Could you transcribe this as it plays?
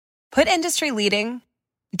Put industry leading,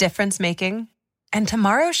 difference making, and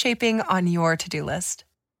tomorrow shaping on your to-do list.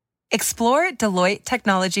 Explore Deloitte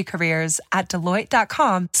Technology Careers at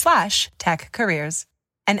Deloitte.com/tech careers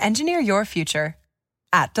and engineer your future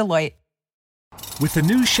at Deloitte. With the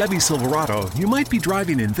new Chevy Silverado, you might be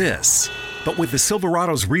driving in this. But with the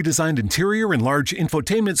Silverado's redesigned interior and large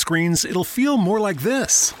infotainment screens, it'll feel more like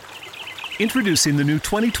this. Introducing the new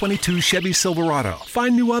 2022 Chevy Silverado.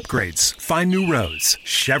 Find new upgrades. Find new roads.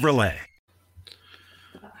 Chevrolet.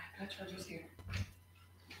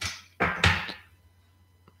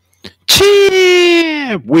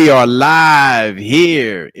 Champ! We are live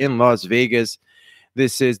here in Las Vegas.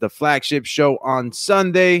 This is the flagship show on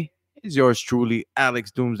Sunday. It's yours truly, Alex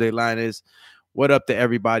Doomsday Linus. What up to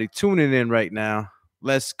everybody tuning in right now?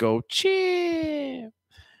 Let's go, champ!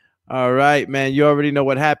 All right, man. You already know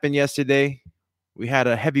what happened yesterday. We had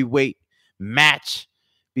a heavyweight match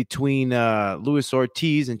between Luis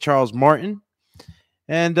Ortiz and Charles Martin.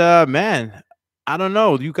 And, man, I don't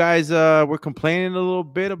know. You guys were complaining a little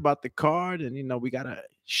bit about the card. And, we got to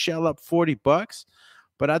shell up $40.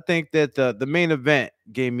 But I think that the main event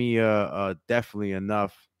gave me definitely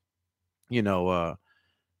enough, I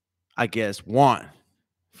guess, want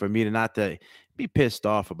for me to not to be pissed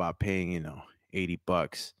off about paying,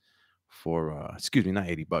 $80 for, not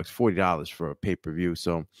 $80, $40 for a pay-per-view.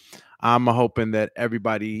 So I'm hoping that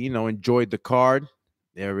everybody, enjoyed the card.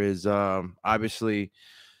 There is obviously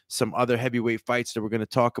some other heavyweight fights that we're going to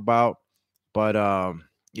talk about. But,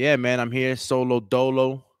 yeah, man, I'm here solo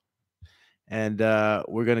dolo. And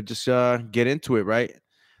we're going to just get into it, right?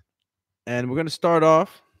 And we're going to start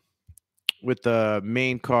off with the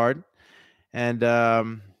main card. And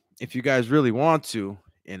if you guys really want to,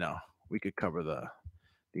 we could cover the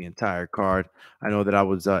entire card. I know that I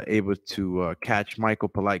was able to catch Michael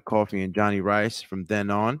Polite Coffee and Johnny Rice from then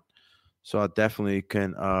on. So I definitely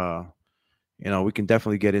can, we can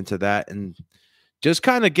definitely get into that and just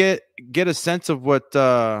kind of get a sense of what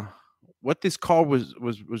this call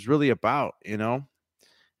was really about, And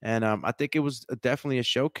I think it was definitely a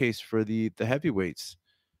showcase for the heavyweights.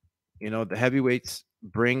 The heavyweights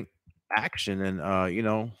bring action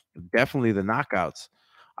and, definitely the knockouts.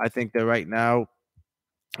 I think that right now,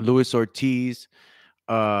 Luis Ortiz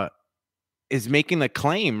is making a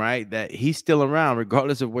claim, right, that he's still around,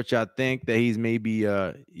 regardless of what y'all think, that he's maybe,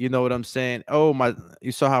 you know what I'm saying? Oh,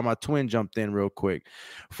 you saw how my twin jumped in real quick.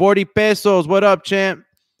 40 pesos. What up, champ?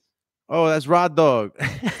 Oh, that's Rod Dog.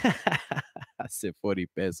 I said 40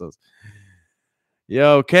 pesos.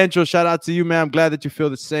 Yo, Kencho, shout out to you, man. I'm glad that you feel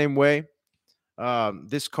the same way.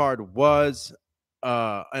 This card was,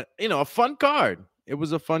 a fun card. It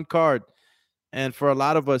was a fun card. And for a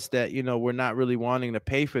lot of us that, we're not really wanting to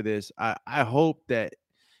pay for this, I hope that,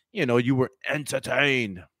 you were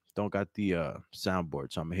entertained. Don't got the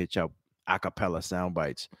soundboard, so I'm going to hit y'all a cappella sound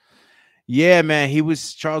bites. Yeah, man,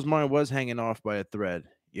 Charles Martin was hanging off by a thread,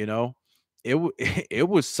 It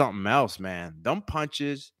was something else, man. Them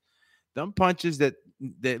punches that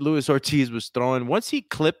Luis Ortiz was throwing, once he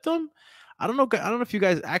clipped them, I don't know if you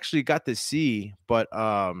guys actually got to see, but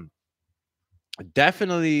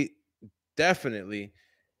definitely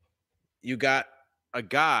you got a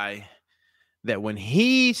guy that when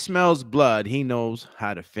he smells blood, he knows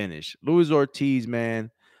how to finish. Luis Ortiz, man,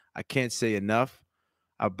 I can't say enough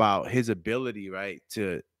about his ability, right,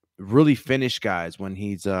 to really finish guys when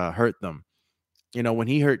he's hurt them. When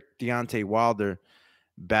he hurt Deontay Wilder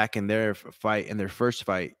back in their first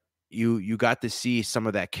fight, you got to see some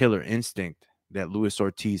of that killer instinct that Luis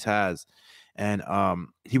Ortiz has. And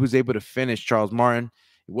he was able to finish Charles Martin.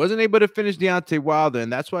 He wasn't able to finish Deontay Wilder,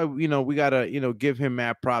 and that's why, we got to, give him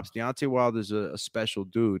mad props. Deontay Wilder's a special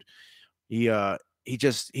dude. He'll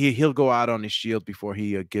go out on his shield before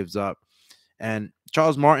he gives up. And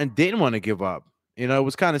Charles Martin didn't want to give up. It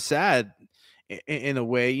was kind of sad in a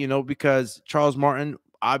way, because Charles Martin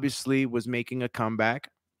obviously was making a comeback,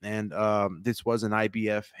 and this was an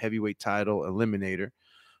IBF heavyweight title eliminator.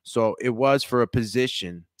 So it was for a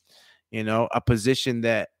position, a position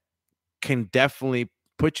that can definitely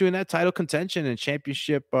put you in that title contention and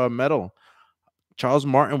championship medal. Charles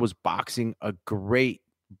Martin was boxing a great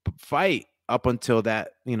fight up until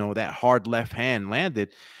that, that hard left hand landed.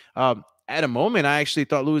 At a moment, I actually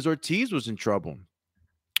thought Luis Ortiz was in trouble.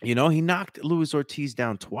 He knocked Luis Ortiz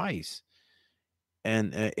down twice.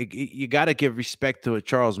 And you got to give respect to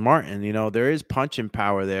Charles Martin. There is punching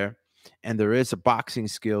power there, and there is a boxing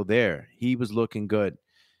skill there. He was looking good.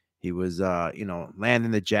 He was,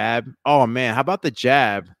 landing the jab. Oh, man, how about the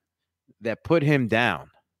jab that put him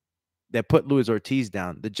down, that put Luis Ortiz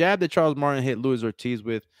down? The jab that Charles Martin hit Luis Ortiz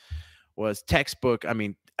with was textbook,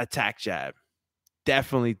 attack jab.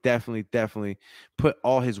 definitely put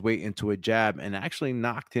all his weight into a jab and actually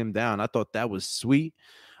knocked him down. I thought that was sweet.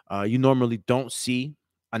 You normally don't see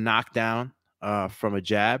a knockdown from a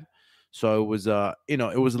jab. So it was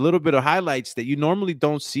it was a little bit of highlights that you normally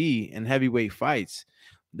don't see in heavyweight fights.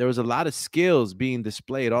 There was a lot of skills being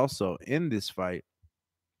displayed also in this fight.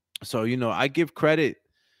 So, I give credit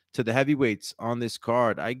to the heavyweights on this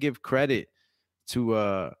card. I give credit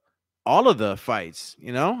to all of the fights,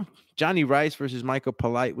 Johnny Rice versus Michael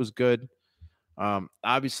Polite was good.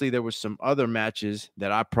 Obviously there were some other matches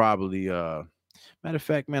that I probably matter of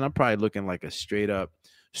fact, man, I'm probably looking like a straight up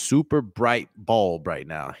super bright bulb right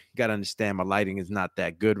now. You got to understand my lighting is not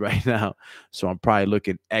that good right now. So I'm probably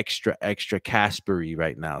looking extra Caspery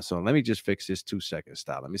right now. So let me just fix this 2-second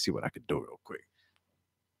style. Let me see what I could do real quick.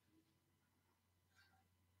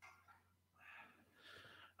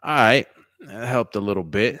 All right. That helped a little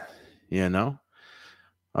bit,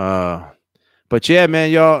 But yeah, man,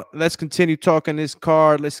 y'all, let's continue talking this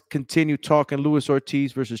card. Let's continue talking Luis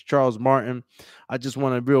Ortiz versus Charles Martin. I just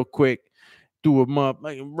want to real quick do a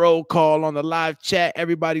roll call on the live chat.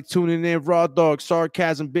 Everybody tuning in. Raw Dog,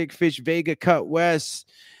 Sarcasm, Big Fish, Vega, Cut West.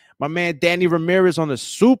 My man Danny Ramirez on the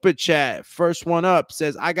super chat. First one up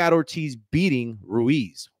says, I got Ortiz beating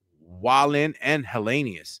Ruiz, Wallin, and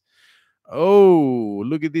Helenius. Oh,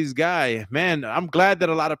 look at this guy. Man, I'm glad that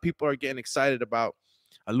a lot of people are getting excited about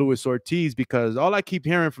Luis Ortiz, because all I keep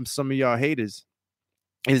hearing from some of y'all haters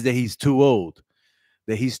is that he's too old.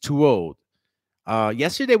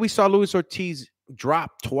 Yesterday we saw Luis Ortiz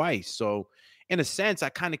drop twice. So in a sense, I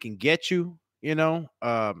kind of can get you,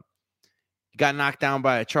 got knocked down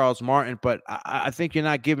by Charles Martin, but I think you're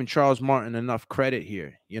not giving Charles Martin enough credit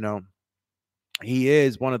here. He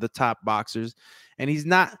is one of the top boxers, and he's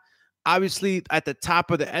not obviously at the top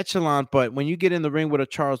of the echelon, but when you get in the ring with a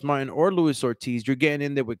Charles Martin or Luis Ortiz, you're getting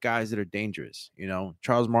in there with guys that are dangerous.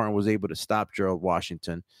 Charles Martin was able to stop Gerald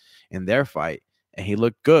Washington in their fight, and he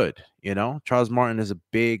looked good. Charles Martin is a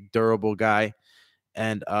big, durable guy.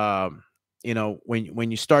 And, when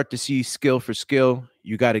you start to see skill for skill,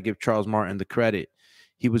 you got to give Charles Martin the credit.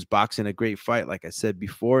 He was boxing a great fight, like I said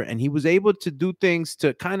before, and he was able to do things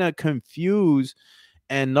to kind of confuse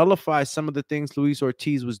and nullify some of the things Luis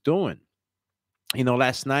Ortiz was doing.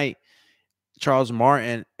 Last night, Charles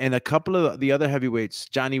Martin and a couple of the other heavyweights,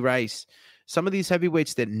 Johnny Rice, some of these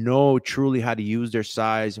heavyweights that know truly how to use their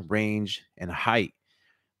size, range, and height.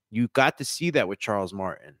 You got to see that with Charles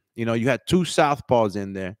Martin. You had two southpaws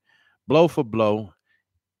in there, blow for blow.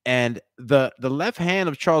 And the left hand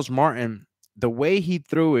of Charles Martin, the way he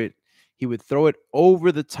threw it, he would throw it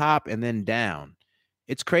over the top and then down.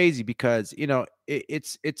 It's crazy because,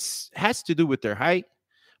 it's has to do with their height,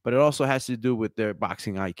 but it also has to do with their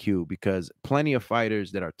boxing IQ, because plenty of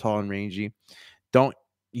fighters that are tall and rangy don't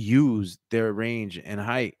use their range and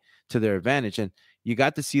height to their advantage. And you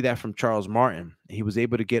got to see that from Charles Martin. He was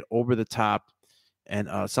able to get over the top and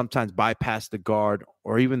sometimes bypass the guard,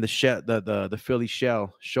 or even the Philly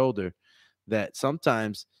shell shoulder that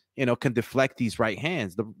sometimes, can deflect these right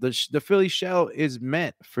hands. The Philly shell is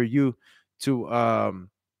meant for you to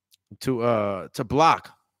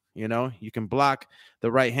block. You can block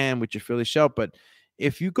the right hand with your Philly shell, but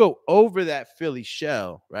if you go over that Philly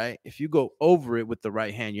shell, right? If you go over it with the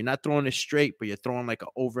right hand, you're not throwing it straight, but you're throwing like an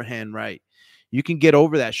overhand right. You can get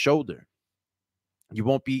over that shoulder. You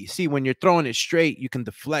won't be, when you're throwing it straight, you can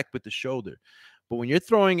deflect with the shoulder. But when you're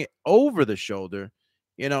throwing it over the shoulder,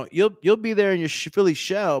 you'll be there in your Philly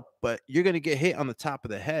shell, but you're going to get hit on the top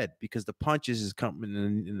of the head because the punches is coming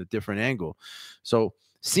in a different angle. So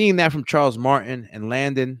seeing that from Charles Martin and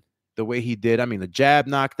landing the way he did, the jab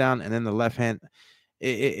knockdown and then the left hand,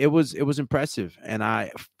 it was impressive. And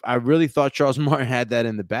I really thought Charles Martin had that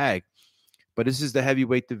in the bag. But this is the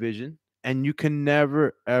heavyweight division, and you can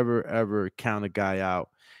never, ever, ever count a guy out.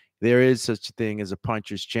 There is such a thing as a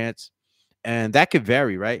puncher's chance, and that could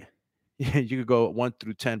vary, right? You could go 1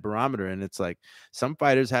 through 10 barometer, and it's like some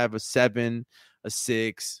fighters have a 7, a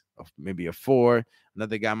 6, maybe a 4.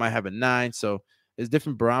 Another guy might have a 9. So there's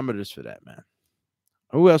different barometers for that, man.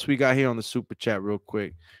 Who else we got here on the super chat real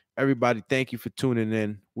quick? Everybody, thank you for tuning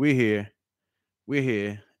in. We're here.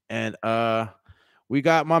 And we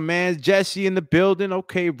got my man Jesse in the building.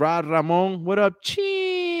 Okay, Rod Ramon. What up,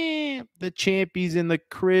 champ? The champies in the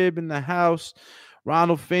crib, in the house.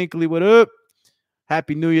 Ronald Finkley, what up?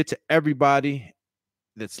 Happy New Year to everybody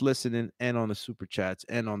that's listening, and on the super chats,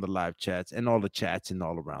 and on the live chats, and all the chats and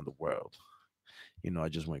all around the world. I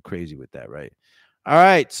just went crazy with that, right? All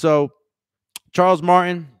right, so Charles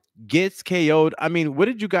Martin gets KO'd. What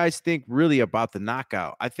did you guys think really about the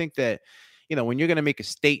knockout? I think that, when you're going to make a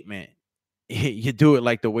statement, you do it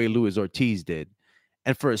like the way Luis Ortiz did.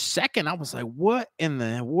 And for a second, I was like, what in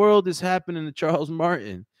the world is happening to Charles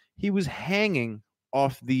Martin? He was hanging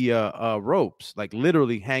off the ropes, like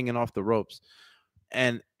literally hanging off the ropes.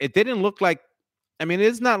 And it didn't look like, I mean,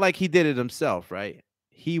 it's not like he did it himself, right?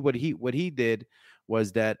 What he did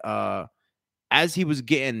was that as he was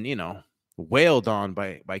getting, wailed on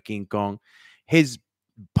by King Kong, his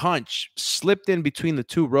punch slipped in between the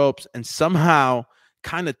two ropes and somehow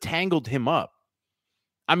kind of tangled him up.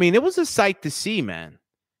 I mean, it was a sight to see, man.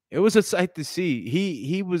 It was a sight to see.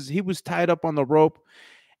 He was tied up on the rope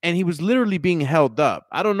and he was literally being held up.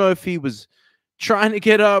 I don't know if he was trying to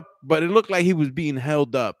get up, but it looked like he was being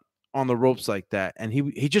held up on the ropes like that, and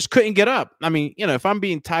he just couldn't get up. I mean, if I'm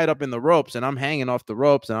being tied up in the ropes and I'm hanging off the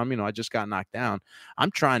ropes and I just got knocked down, I'm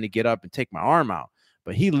trying to get up and take my arm out.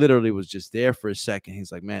 But he literally was just there for a second.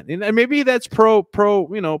 He's like, man, and maybe that's pro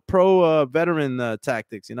veteran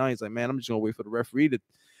tactics. He's like, man, I'm just gonna wait for the referee to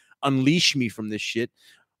unleash me from this shit.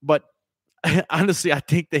 But honestly, I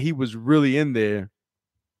think that he was really in there,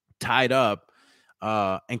 tied up,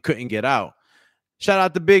 and couldn't get out. Shout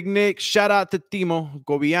out to Big Nick. Shout out to Timo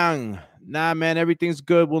Gobiang. Nah, man, everything's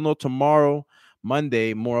good. We'll know tomorrow,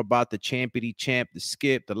 Monday, more about the Champity Champ, the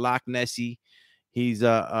Skip, the Loch Nessie. He's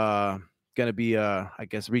gonna be I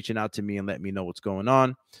guess reaching out to me and let me know what's going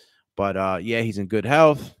on. But yeah, he's in good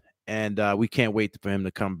health, and we can't wait for him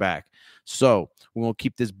to come back. So we're gonna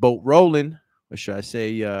keep this boat rolling, or should I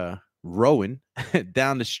say rowing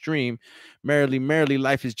down the stream. Merrily,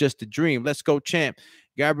 life is just a dream. Let's go, champ.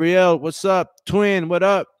 Gabrielle, what's up? Twin, what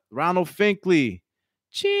up? Ronald Finkley,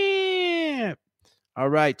 champ. All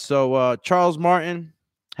right, so Charles Martin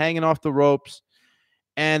hanging off the ropes,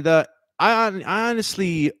 and I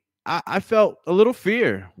honestly I felt a little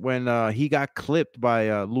fear when he got clipped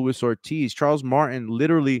by Luis Ortiz. Charles Martin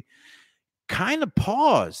literally kind of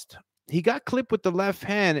paused. He got clipped with the left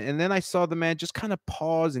hand, and then I saw the man just kind of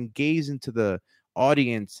pause and gaze into the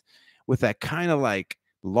audience with that kind of like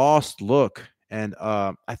lost look. And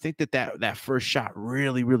I think that first shot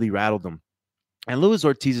really, really rattled him. And Luis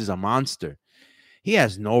Ortiz is a monster. He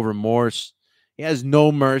has no remorse. He has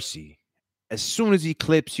no mercy. As soon as he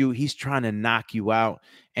clips you, he's trying to knock you out,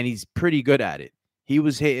 and he's pretty good at it. He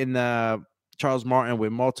was hitting Charles Martin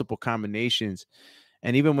with multiple combinations,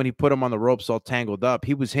 and even when he put him on the ropes all tangled up,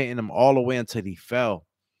 he was hitting him all the way until he fell.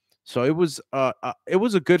 So it was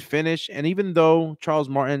a good finish. And even though Charles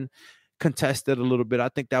Martin contested a little bit, I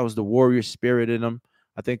think that was the warrior spirit in him.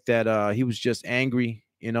 I think that he was just angry,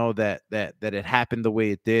 that it happened the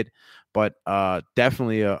way it did. But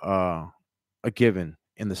definitely a given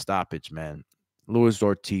in the stoppage, man. Luis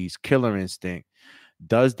Ortiz, killer instinct,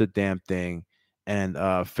 does the damn thing,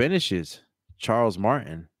 and finishes Charles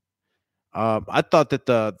Martin. I thought that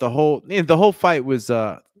the whole fight was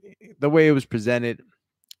the way it was presented.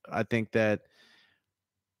 I think that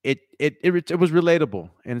it was relatable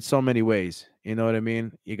in so many ways. You know what I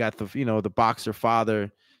mean? You got the boxer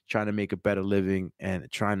father trying to make a better living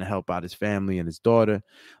and trying to help out his family and his daughter.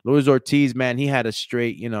 Luis Ortiz, man, he had a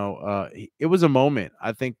straight, it was a moment.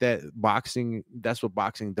 I think that that's what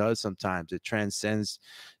boxing does sometimes. It transcends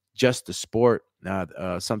just the sport.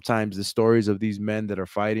 Sometimes the stories of these men that are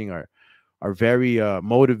fighting are very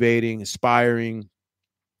motivating, inspiring.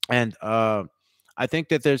 And I think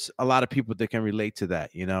that there's a lot of people that can relate to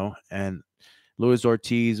that, and Luis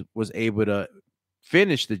Ortiz was able to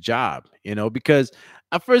finish the job, because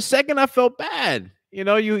for a second I felt bad.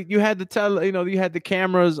 You had to tell, you had the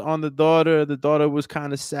cameras on the daughter. The daughter was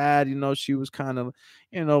kind of sad, she was kind of,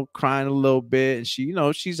 crying a little bit. And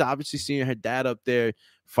she's obviously seeing her dad up there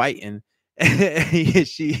fighting.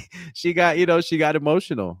 she got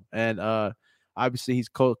emotional. And obviously he's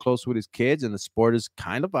close with his kids, and the sport is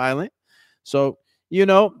kind of violent. So,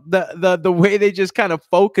 the way they just kind of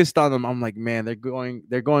focused on them, I'm like, man, they're going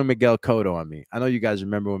Miguel Cotto on me. I know you guys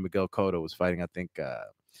remember when Miguel Cotto was fighting, I think,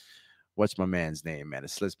 what's my man's name, man? It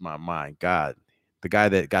slips my mind. God, the guy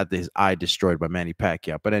that got his eye destroyed by Manny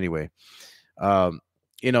Pacquiao. But anyway,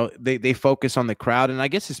 they focus on the crowd, and I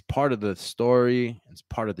guess it's part of the story. It's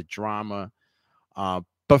part of the drama.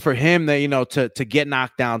 But for him, to get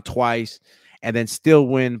knocked down twice and then still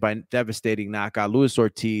win by devastating knockout, Luis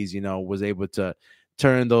Ortiz, was able to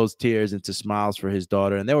turn those tears into smiles for his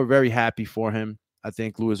daughter, and they were very happy for him. I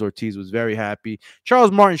think Luis Ortiz was very happy.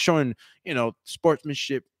 Charles Martin showing,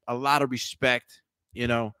 sportsmanship, a lot of respect,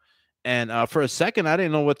 and for a second, I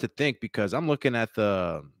didn't know what to think, because I'm looking at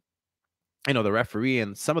the referee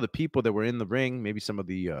and some of the people that were in the ring, maybe some of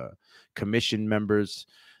the commission members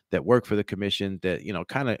that work for the commission that,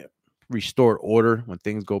 kind of restore order when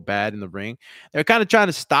things go bad in the ring. They're kind of trying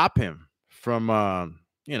to stop him from,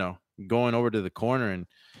 going over to the corner and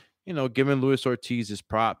giving Luis Ortiz his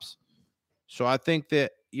props. So I think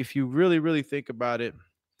that if you really, really think about it,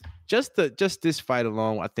 just this fight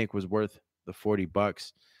alone, I think was worth the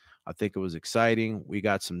 $40. I think it was exciting. We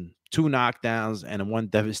got two knockdowns and one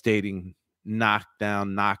devastating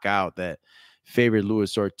knockout that favored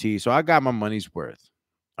Luis Ortiz. So I got my money's worth.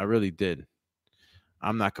 I really did.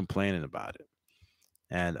 I'm not complaining about it.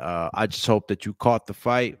 And I just hope that you caught the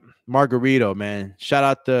fight. Margarito, man. Shout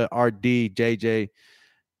out to RD, JJ.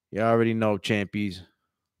 You already know Champies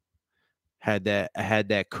had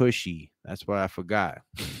that cushy. That's why I forgot.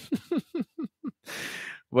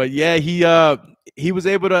 But yeah, he was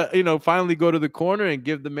able to, finally go to the corner and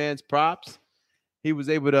give the man's props. He was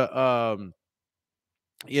able to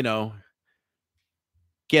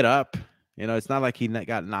get up. It's not like he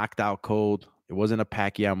got knocked out cold. It wasn't a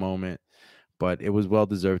Pacquiao moment, but it was well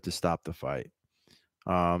deserved to stop the fight.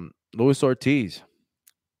 Luis Ortiz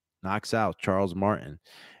knocks out Charles Martin,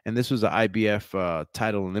 and this was an IBF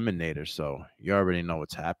title eliminator, so you already know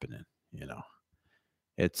what's happening.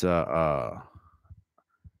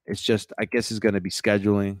 It's just, I guess, it's going to be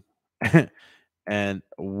scheduling and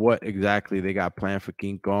what exactly they got planned for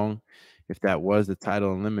King Kong. If that was the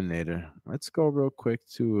title eliminator, let's go real quick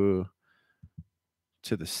to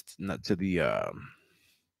the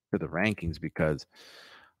rankings, because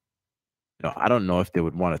I don't know if they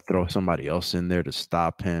would want to throw somebody else in there to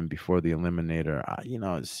stop him before the eliminator.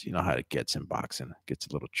 It's how it gets in boxing. It gets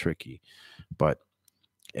a little tricky, but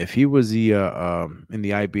if he was the in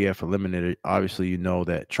the IBF eliminator, obviously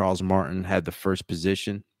that Charles Martin had the first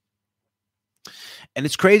position. And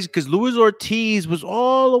it's crazy because Luis Ortiz was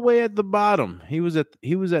all the way at the bottom. He was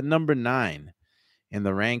at number 9 in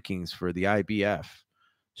the rankings for the IBF.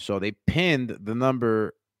 So they pinned the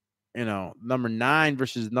number 9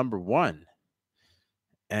 versus number 1.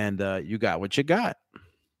 And you got what you got.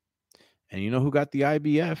 And you know who got the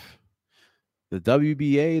IBF? The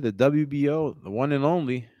WBA, the WBO, the one and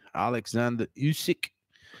only Alexander Usyk.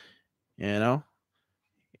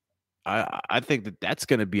 I think that's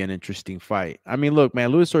going to be an interesting fight. I mean, look,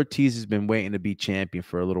 man, Luis Ortiz has been waiting to be champion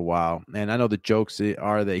for a little while. And I know the jokes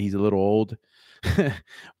are that he's a little old.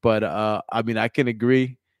 But, I mean, I can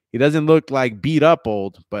agree. He doesn't look like beat up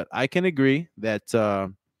old, but I can agree that,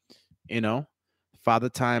 Father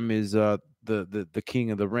Time is the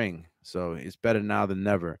king of the ring. So it's better now than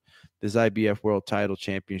never. This IBF World Title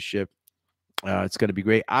Championship, it's going to be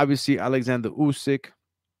great. Obviously, Alexander Usyk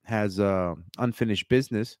has unfinished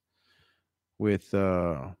business with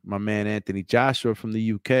my man Anthony Joshua from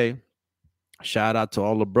the UK. Shout out to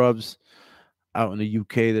all the brubs out in the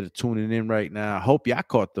UK that are tuning in right now. I hope y'all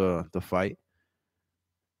caught the fight.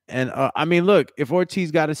 And I mean, look, if Ortiz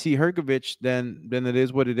got to see Hrgović, then it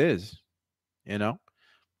is what it is.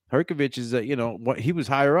 Hrgović is what he was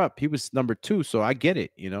higher up. He was number 2, so I get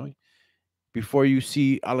it. Before you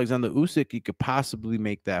see Alexander Usyk, you could possibly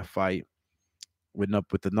make that fight with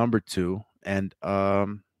the number 2 and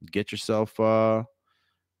get yourself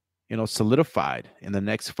solidified in the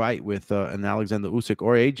next fight with an Alexander Usyk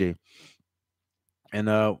or AJ.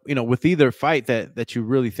 And with either fight that you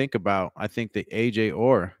really think about, I think that AJ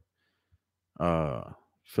or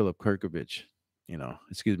Filip Hrgović,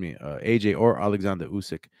 AJ or Alexander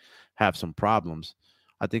Usyk have some problems.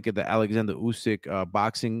 I think of the Alexander Usyk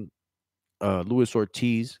boxing, Luis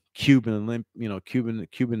Ortiz, Cuban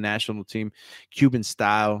national team, Cuban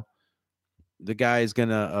style. The guy is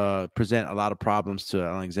gonna present a lot of problems to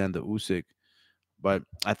Alexander Usyk, but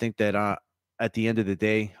I think that at the end of the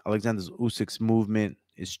day, Alexander Usyk's movement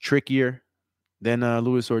is trickier than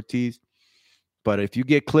Luis Ortiz. But if you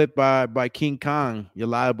get clipped by King Kong, you're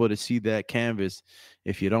liable to see that canvas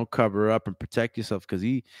if you don't cover up and protect yourself. Because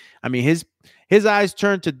his eyes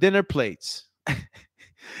turned to dinner plates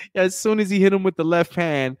as soon as he hit him with the left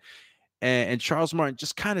hand, and Charles Martin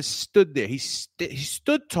just kind of stood there. He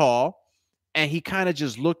stood tall, and he kind of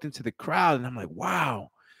just looked into the crowd, and I'm like, wow,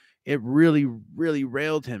 it really, really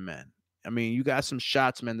railed him, man. I mean, you got some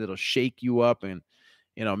shots, man, that'll shake you up and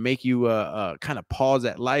make you kind of pause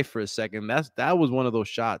at life for a second. That was one of those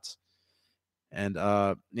shots, and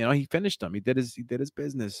he finished him. He did his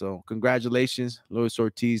business. So congratulations, Luis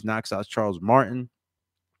Ortiz knocks out Charles Martin,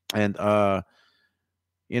 and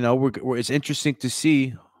it's interesting to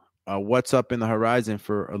see what's up in the horizon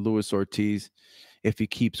for Luis Ortiz if he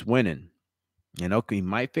keeps winning. He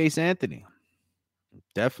might face Anthony.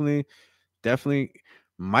 Definitely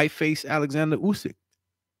might face Alexander Usyk.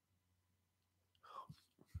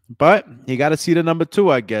 But he got to see the number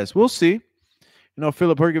 2, I guess. We'll see.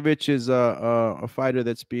 Filip Hrgović is a fighter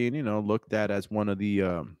that's being, looked at as one of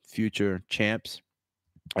the future champs.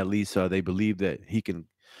 At least they believe that he can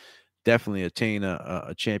definitely attain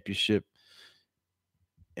a championship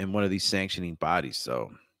in one of these sanctioning bodies.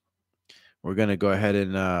 So we're gonna go ahead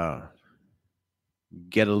and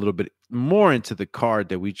get a little bit more into the card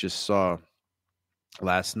that we just saw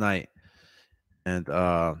last night. And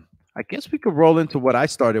I guess we could roll into what I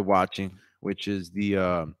started watching, which is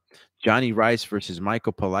the Johnny Rice versus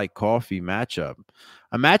Michael Polite Coffee matchup.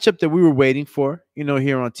 A matchup that we were waiting for,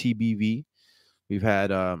 here on TBV. We've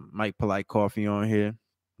had Mike Polite Coffee on here,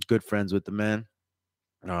 good friends with the man.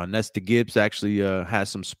 Nesta Gibbs actually has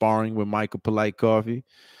some sparring with Michael Polite Coffee.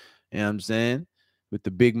 You know what I'm saying? With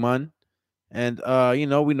the big man. And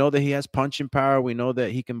we know that he has punching power. We know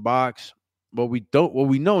that he can box. But what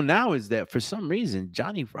we know now is that for some reason,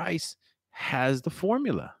 Johnny Rice has the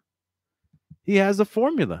formula. He has a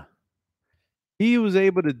formula. He was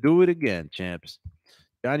able to do it again, champs.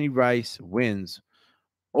 Johnny Rice wins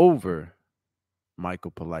over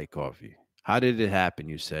Michael Polite Coffee. How did it happen,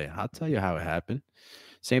 you say? I'll tell you how it happened.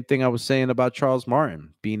 Same thing I was saying about Charles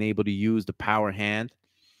Martin, being able to use the power hand,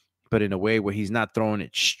 but in a way where he's not throwing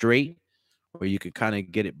it straight, where you can kind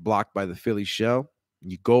of get it blocked by the Philly shell.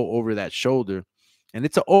 You go over that shoulder, and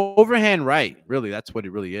it's an overhand right. Really, that's what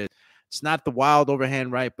it really is. It's not the wild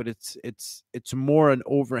overhand right, but it's more an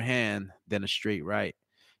overhand than a straight right.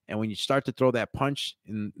 And when you start to throw that punch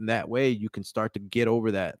in that way, you can start to get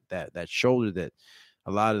over that shoulder that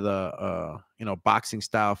a lot of the boxing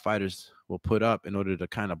style fighters will put up in order to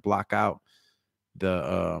kind of block out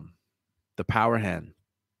the power hand.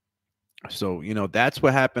 So, that's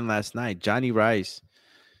what happened last night. Johnny Rice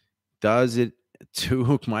does it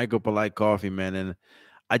to Michael Polite Coffee, man. And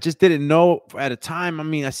I just didn't know at a time. I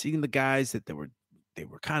mean, I seen the guys that they were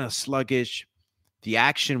kind of sluggish. The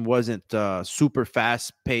action wasn't super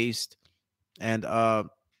fast paced. And,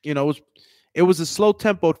 it was a slow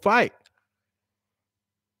tempoed fight.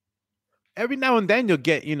 Every now and then you'll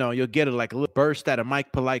get a little burst out of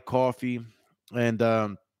Mike Polite Coffee.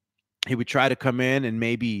 And he would try to come in and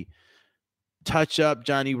maybe touch up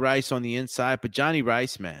Johnny Rice on the inside. But Johnny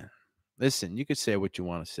Rice, man, listen, you can say what you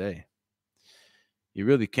want to say. You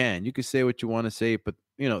really can. You can say what you want to say, but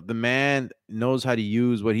the man knows how to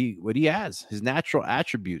use what he has, his natural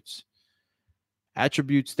attributes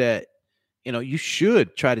that you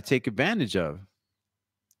should try to take advantage of.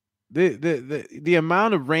 The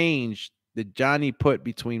amount of range that Johnny put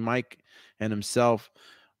between Mike and himself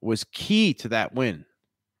was key to that win.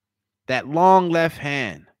 That long left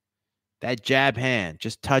hand, that jab hand,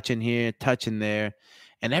 just touching here, touching there.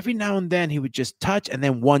 And every now and then he would just touch and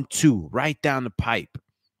then 1-2 right down the pipe.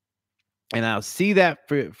 And I'll see that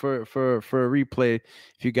for a replay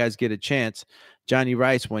if you guys get a chance. Johnny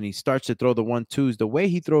Rice, when he starts to throw the 1-2s, the way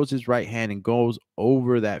he throws his right hand and goes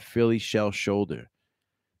over that Philly shell shoulder.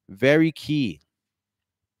 Very key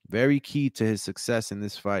to his success in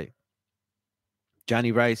this fight.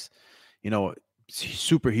 Johnny Rice,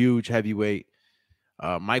 super huge heavyweight.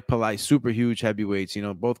 Mike Polite, super huge heavyweights.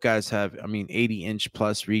 Both guys have, 80-inch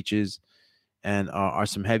plus reaches and are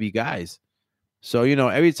some heavy guys. So,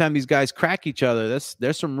 every time these guys crack each other,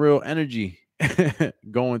 there's some real energy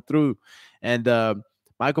going through. And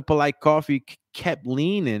Michael Polite Coffee kept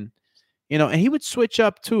leaning, and he would switch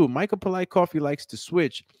up too. Michael Polite Coffee likes to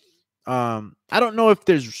switch. I don't know if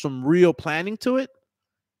there's some real planning to it.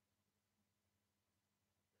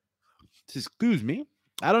 Excuse me.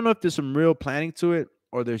 I don't know if there's some real planning to it,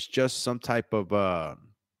 or there's just some type of,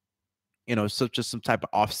 some type of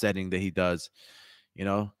offsetting that he does.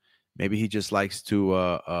 Maybe he just likes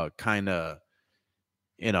to kind of,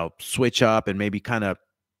 switch up and maybe kind of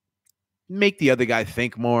make the other guy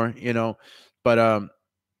think more, But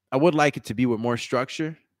I would like it to be with more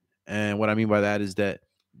structure. And what I mean by that is that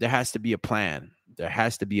there has to be a plan. There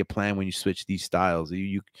has to be a plan when you switch these styles.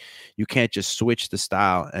 You can't just switch the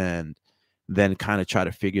style and then kind of try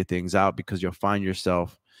to figure things out, because you'll find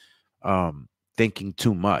yourself thinking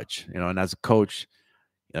too much, and as a coach,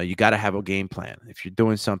 you got to have a game plan. If you're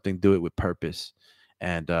doing something, do it with purpose.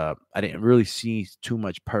 And I didn't really see too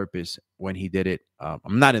much purpose when he did it.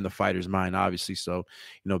 I'm not in the fighter's mind, obviously. So,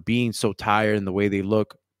 being so tired and the way they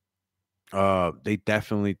look, they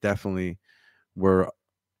definitely were,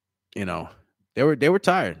 they were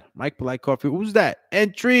tired. Mike Polite Coffee. Who's that?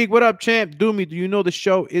 Intrigue. What up, champ? Doomy, do you know the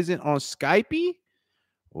show isn't on Skype?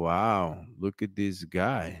 Wow. Look at this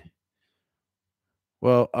guy.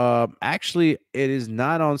 Well, actually, it is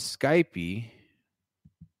not on Skype.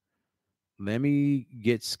 Let me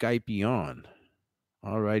get Skype on.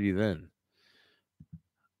 All righty then.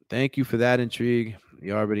 Thank you for that, Intrigue.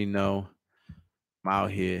 You already know I'm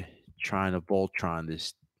out here trying to Voltron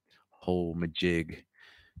this whole majig.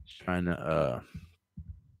 Trying to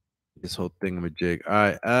this whole thing majig. All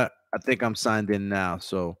right. I think I'm signed in now.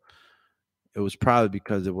 So it was probably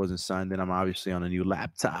because it wasn't signed in. I'm obviously on a new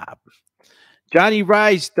laptop. Johnny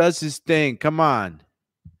Rice does his thing. Come on.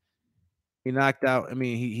 He knocked out. I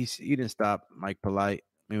mean, he didn't stop Mike Polite,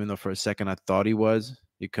 even though for a second I thought he was,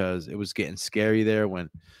 because it was getting scary there when,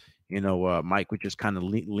 Mike would just kind of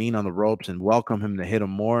lean on the ropes and welcome him to hit him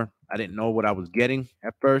more. I didn't know what I was getting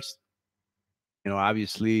at first.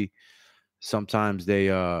 Obviously sometimes they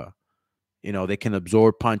can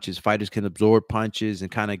absorb punches. Fighters can absorb punches and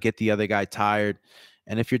kind of get the other guy tired.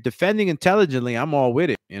 And if you're defending intelligently, I'm all with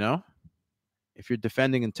it, if you're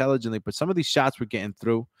defending intelligently. But some of these shots were getting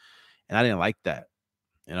through, and I didn't like that.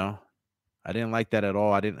 I didn't like that at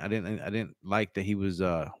all. I didn't like that he was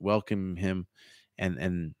welcoming him,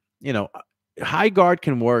 and high guard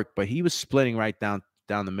can work, but he was splitting right down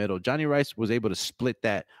the middle. Johnny Rice was able to split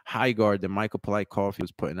that high guard that Michael Polite Coffee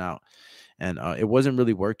was putting out, and it wasn't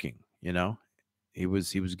really working. He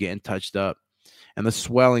was getting touched up, and the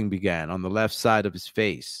swelling began on the left side of his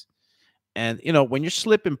face. And when you're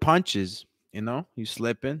slipping punches, you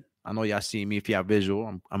slipping. I know y'all see me if you have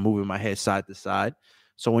visual. I'm moving my head side to side.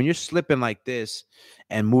 So when you're slipping like this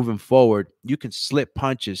and moving forward, you can slip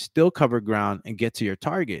punches, still cover ground, and get to your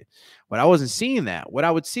target. But I wasn't seeing that. What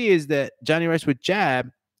I would see is that Johnny Rice would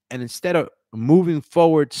jab, and instead of moving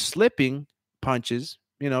forward, slipping punches,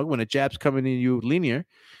 when a jab's coming in you linear,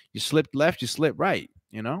 you slip left, you slip right,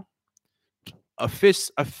 a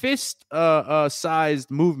fist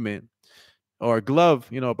sized movement, or a glove,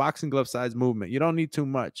 a boxing glove sized movement. You don't need too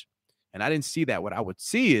much. And I didn't see that. What I would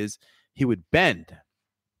see is he would bend.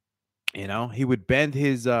 He would bend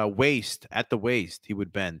his waist at the waist. He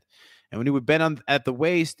would bend. And when he would bend at the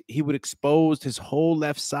waist, he would expose his whole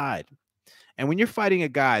left side. And when you're fighting a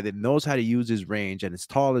guy that knows how to use his range and as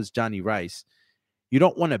tall as Johnny Rice, you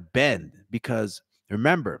don't want to bend, because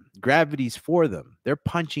remember, gravity's for them. They're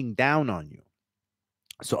punching down on you.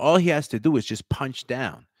 So all he has to do is just punch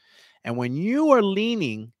down. And when you are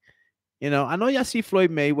leaning, I know y'all see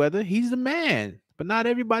Floyd Mayweather. He's the man, but not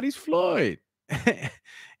everybody's Floyd.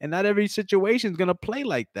 And not every situation is going to play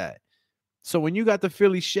like that. So when you got the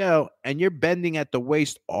Philly shell and you're bending at the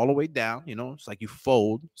waist all the way down, it's like you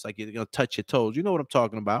fold. It's like you're going to touch your toes. You know what I'm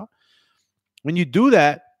talking about. When you do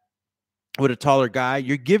that with a taller guy,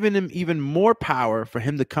 you're giving him even more power for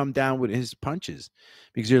him to come down with his punches,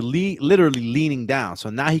 because you're literally leaning down. So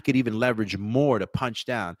now he could even leverage more to punch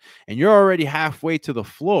down. And you're already halfway to the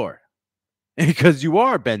floor because you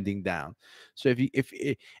are bending down. So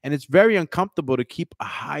and it's very uncomfortable to keep a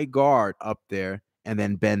high guard up there and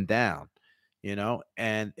then bend down,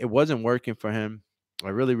 and it wasn't working for him. I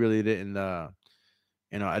really, really didn't, I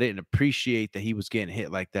didn't appreciate that he was getting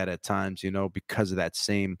hit like that at times, because of that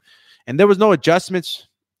same, and there was no adjustments,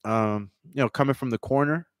 coming from the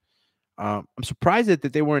corner. I'm surprised that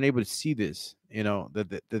they weren't able to see this,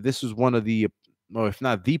 that this was one of the, or if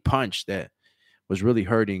not the punch that was really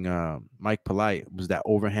hurting Mike Polite, was that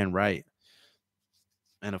overhand right.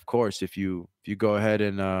 And of course, if you go ahead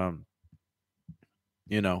and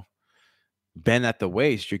bend at the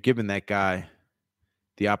waist, you're giving that guy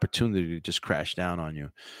the opportunity to just crash down on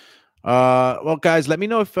you. Well, guys, let me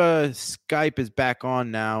know if Skype is back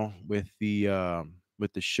on now with the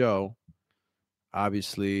show.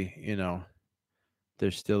 Obviously,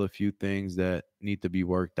 there's still a few things that need to be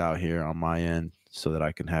worked out here on my end so that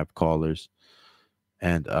I can have callers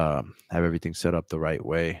and have everything set up the right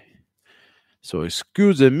way. So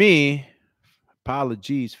excuse me,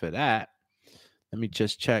 apologies for that. Let me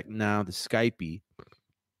just check now the Skypey.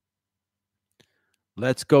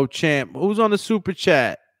 Let's go, champ. Who's on the super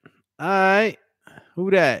chat? All right.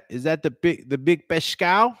 Who that? Is that the big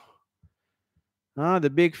pescao?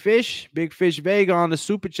 The big fish? Big Fish Vega on the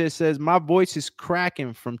super chat says, my voice is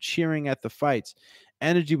cracking from cheering at the fights.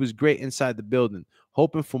 Energy was great inside the building.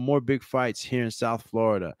 Hoping for more big fights here in South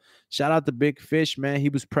Florida. Shout out to Big Fish, man. He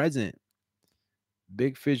was present.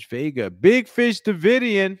 Big Fish Vega. Big Fish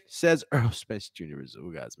Davidian says Earl Spence Jr. is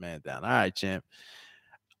who got his man down. All right, champ.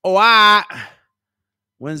 Oh,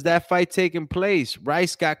 when's that fight taking place?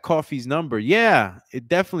 Rice got Coffey's number. Yeah, it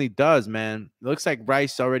definitely does, man. It looks like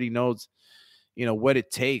Rice already knows, what it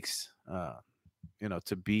takes,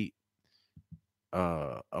 to beat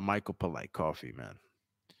a Michael Polite Coffee, man.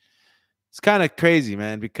 It's kind of crazy,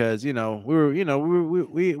 man, because we're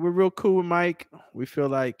real cool with Mike. We feel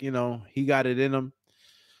like he got it in him,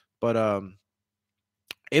 but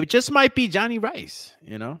it just might be Johnny Rice.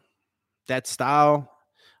 That style.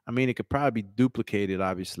 I mean, it could probably be duplicated,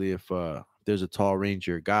 obviously, if there's a tall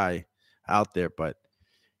Ranger guy out there. But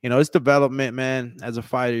it's development, man. As a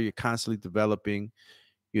fighter, you're constantly developing.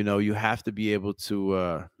 You have to be able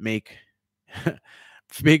to make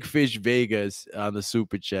Big Fish Vegas on the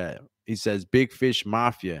super chat. He says, Big Fish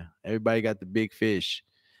Mafia. Everybody got the big fish.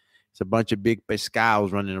 It's a bunch of big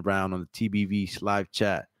pescados running around on the TBV live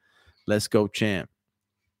chat. Let's go, champ.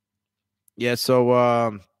 Yeah,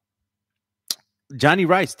 so Johnny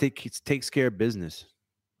Rice takes care of business.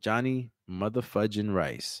 Johnny motherfudging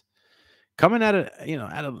Rice. Coming out of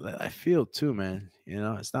that field too, man.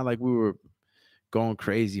 It's not like we were going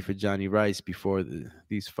crazy for Johnny Rice before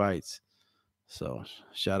these fights. So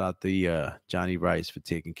shout out to Johnny Rice for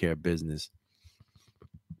taking care of business.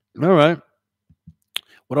 All right.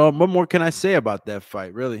 What more can I say about that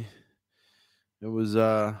fight? Really, it was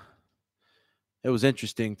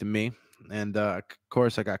interesting to me, and of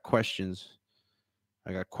course, I got questions.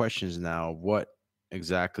 I got questions now. What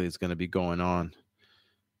exactly is going to be going on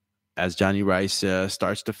as Johnny Rice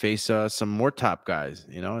starts to face some more top guys?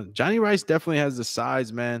 Johnny Rice definitely has the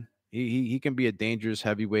size, man. He can be a dangerous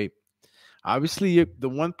heavyweight. Obviously, the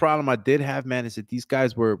one problem I did have, man, is that these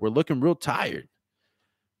guys were looking real tired.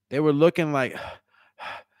 They were looking like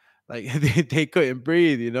they couldn't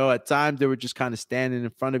breathe. At times they were just kind of standing in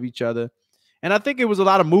front of each other. And I think it was a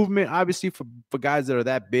lot of movement, obviously, for guys that are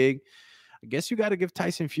that big. I guess you got to give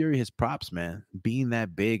Tyson Fury his props, man. Being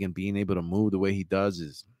that big and being able to move the way he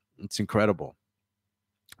does it's incredible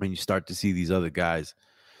when you start to see these other guys.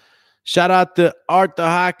 Shout out to Arthur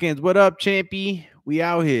Hawkins. What up, champy? We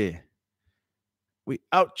out here. We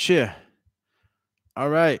out here. All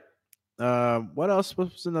right. What else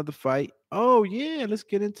was another fight? Oh, yeah. Let's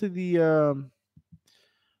get into I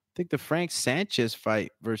think the Frank Sanchez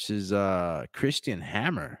fight versus Christian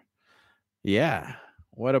Hammer. Yeah.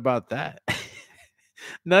 What about that?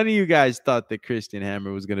 None of you guys thought that Christian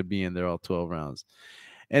Hammer was going to be in there all 12 rounds.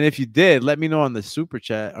 And if you did, let me know on the super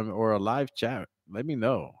chat or a live chat. Let me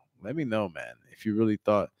know. Let me know, man, if you really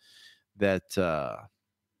thought that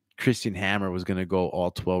Christian Hammer was going to go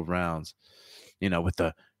all 12 rounds, with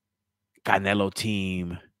the Canelo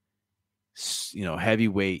team,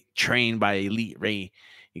 heavyweight, trained by elite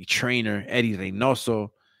trainer Eddie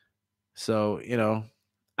Reynoso. So,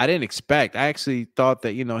 I didn't expect. I actually thought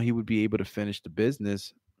that, he would be able to finish the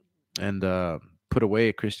business and put away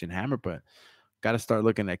a Christian Hammer, but got to start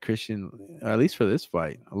looking at Christian, at least for this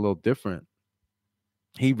fight, a little different.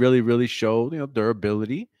 He really, really showed,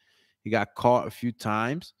 durability. He got caught a few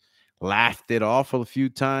times, laughed it off a few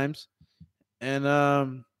times, and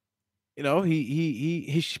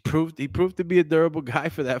he proved to be a durable guy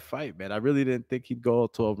for that fight, man. I really didn't think he'd go all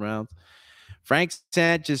 12 rounds. Frank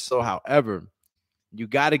Sanchez, so however, you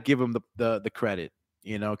got to give him the credit,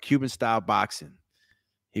 Cuban style boxing.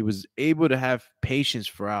 He was able to have patience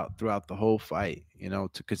throughout the whole fight,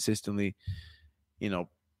 to consistently,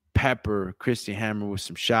 pepper Christian Hammer with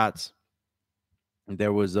some shots. And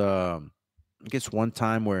there was, I guess, one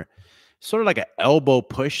time where sort of like an elbow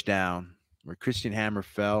push down where Christian Hammer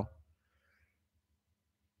fell.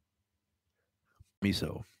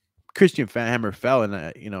 So Christian Hammer fell,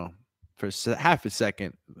 and for half a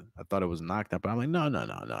second, I thought it was knocked out, but I'm like, no.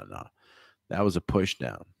 That was a push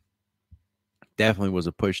down. Definitely was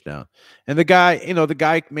a push down. And the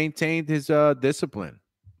guy maintained his discipline.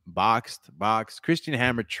 Boxed. Christian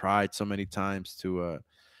Hammer tried so many times to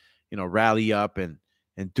rally up and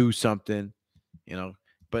do something,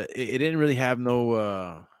 but it didn't really have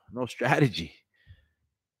no strategy.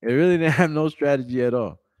 It really didn't have no strategy at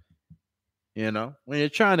all. When you're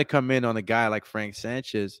trying to come in on a guy like Frank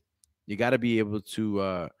Sanchez, you got to be able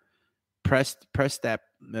to press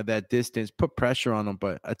that distance, put pressure on him,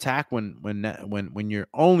 but attack when you're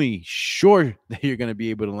only sure that you're going to be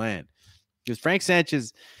able to land. Because Frank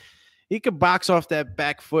Sanchez, he could box off that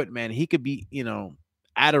back foot, man. He could be,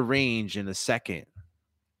 out of range in a second.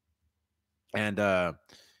 And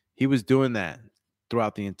he was doing that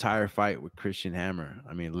throughout the entire fight with Christian Hammer.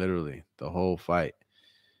 I mean, literally the whole fight.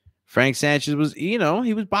 Frank Sanchez was, he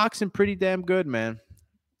was boxing pretty damn good, man.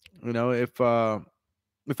 If I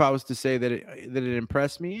was to say that it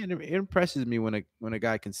impressed me, and it impresses me when a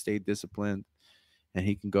guy can stay disciplined and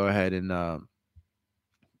he can go ahead and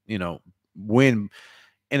win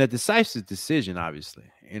in a decisive decision. Obviously,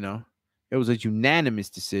 it was a unanimous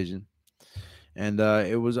decision, and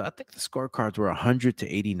it was, I think the scorecards were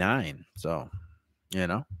 100-89. So,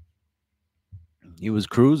 he was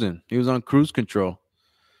cruising. He was on cruise control.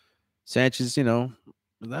 Sanchez,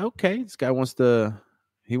 like, okay, this guy wants to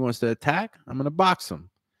attack. I'm going to box him.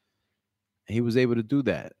 He was able to do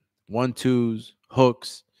that. 1-2s,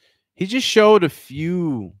 hooks. He just showed a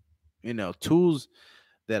few, tools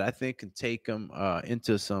that I think can take him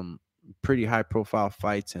into some pretty high profile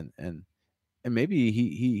fights, and maybe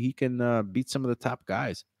he can beat some of the top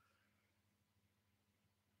guys.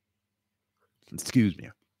 Excuse me.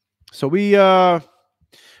 So we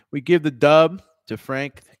give the dub to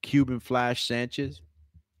Frank Cuban Flash Sanchez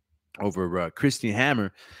over Christian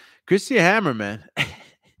Hammer. Christian Hammer, man.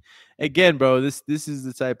 Again, bro, this is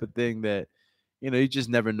the type of thing that you just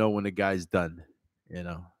never know when the guy's done. It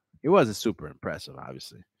wasn't super impressive,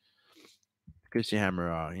 obviously. Christian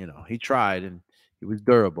Hammer, he tried and he was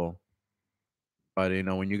durable. But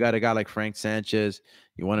when you got a guy like Frank Sanchez,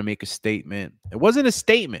 you want to make a statement. It wasn't a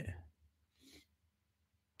statement.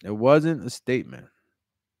 It wasn't a statement.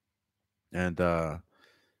 And let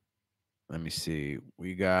me see.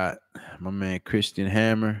 We got my man Christian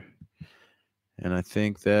Hammer. And I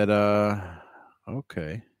think that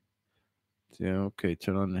okay. Yeah, okay,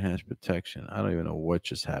 turn on enhanced protection. I don't even know what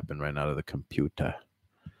just happened right now to the computer.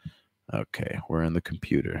 Okay, we're in the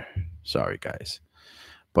computer. Sorry, guys.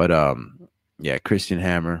 But yeah, Christian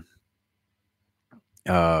Hammer.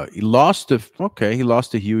 He lost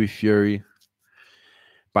to Huey Fury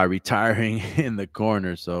by retiring in the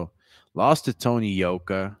corner. So lost to Tony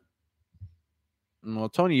Yoka. Well,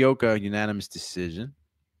 Tony Yoka, unanimous decision.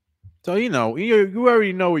 So you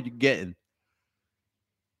already know what you're getting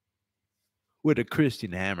with a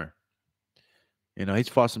Christian Hammer. He's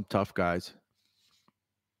fought some tough guys.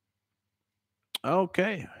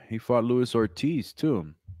 Okay, he fought Luis Ortiz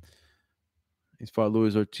too. He's fought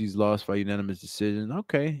Luis Ortiz, lost by unanimous decision.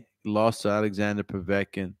 Okay, he lost to Alexander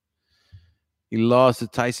Povetkin. He lost to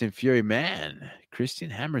Tyson Fury. Man, Christian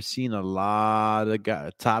Hammer's seen a lot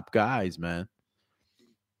of top guys, man.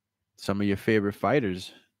 Some of your favorite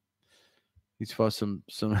fighters. He's fought some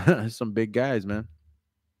some big guys, man.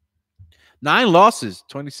 9 losses,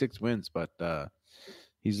 26 wins, but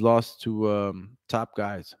he's lost to top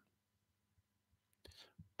guys.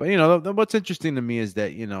 But what's interesting to me is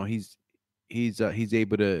that he's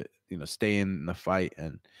able to stay in the fight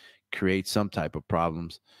and create some type of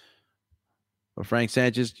problems. But Frank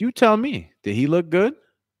Sanchez, you tell me, did he look good?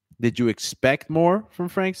 Did you expect more from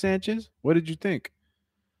Frank Sanchez? What did you think?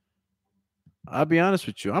 I'll be honest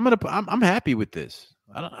with you. I'm happy with this.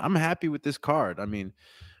 I'm happy with this card. I mean,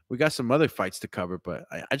 we got some other fights to cover, but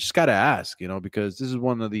I just got to ask, because this is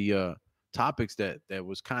one of the topics that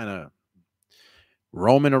was kind of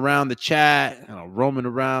roaming around the chat, roaming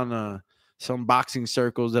around some boxing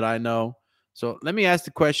circles that I know. So let me ask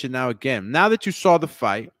the question now again. Now that you saw the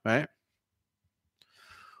fight, right?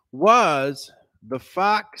 Was the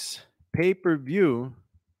Fox pay-per-view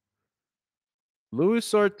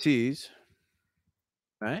Luis Ortiz,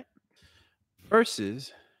 right,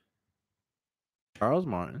 versus Prince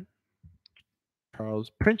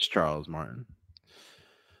Charles Martin?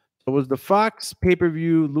 So was the Fox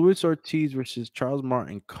pay-per-view Luis Ortiz versus Charles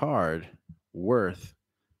Martin card worth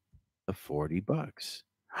the $40?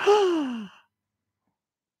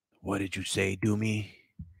 What did you say, Doomy?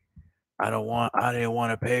 I didn't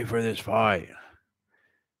want to pay for this fight.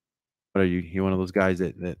 What are you? You one of those guys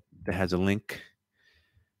that has a link?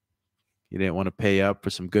 You didn't want to pay up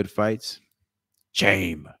for some good fights?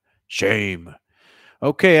 Shame.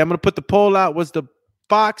 Okay, I'm gonna put the poll out. Was the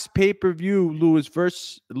Fox pay-per-view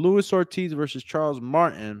Luis Ortiz versus Charles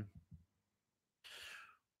Martin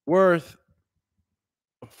worth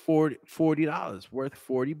 $40? Worth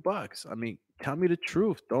 $40? I mean, tell me the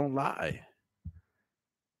truth. Don't lie.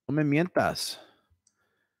 No me mientas.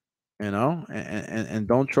 And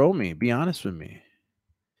don't troll me. Be honest with me.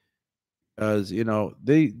 Because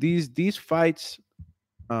these fights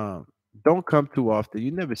don't come too often.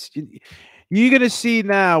 You never see. You're gonna see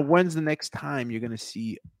now. When's the next time you're gonna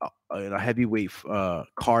see a heavyweight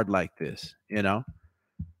card like this? You're not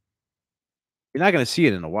gonna see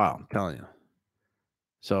it in a while. I'm telling you.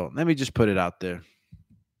 So let me just put it out there.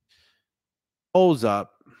 Polls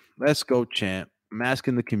up. Let's go, champ. I'm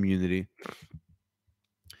asking the community.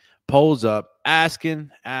 Polls up. Ask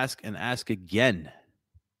and ask again.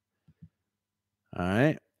 All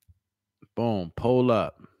right. Boom. Poll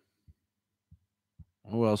up.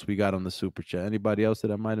 Who else we got on the super chat? Anybody else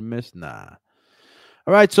that I might have missed? Nah.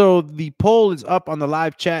 All right. So the poll is up on the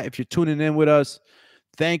live chat. If you're tuning in with us,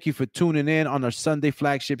 thank you for tuning in on our Sunday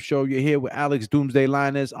flagship show. You're here with Alex Doomsday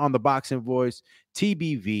Linus on the Boxing Voice,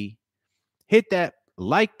 TBV. Hit that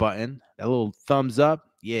like button, that little thumbs up.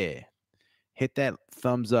 Yeah. Hit that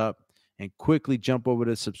thumbs up and quickly jump over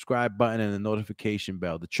to the subscribe button and the notification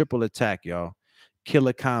bell. The triple attack, y'all.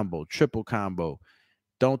 Killer combo, triple combo.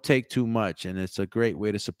 Don't take too much, and it's a great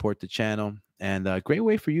way to support the channel and a great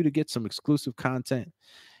way for you to get some exclusive content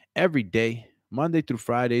every day. Monday through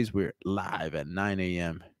Fridays, we're live at 9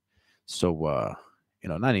 a.m. So,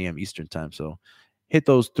 9 a.m. Eastern time. So hit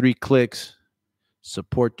those 3 clicks,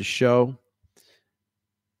 support the show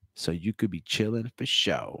so you could be chilling for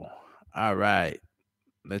show. All right.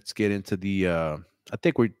 Let's get into the I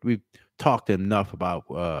think we've talked enough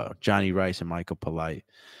about Johnny Rice and Michael Polite.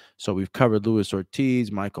 So we've covered Luis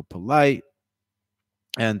Ortiz, Michael Polite,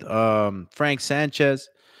 and Frank Sanchez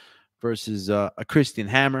versus a Christian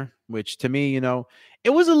Hammer, which to me, it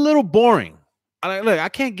was a little boring. Look, I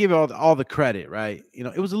can't give all the credit, right?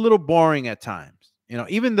 It was a little boring at times.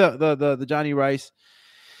 Even the Johnny Rice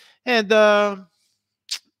and Johnny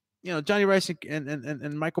Rice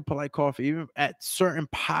and Michael Polite Coffee, even at certain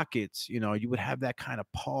pockets, you would have that kind of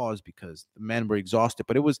pause because the men were exhausted,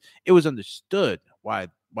 but it was understood why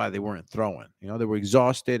they weren't throwing. They were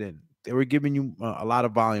exhausted and they were giving you a lot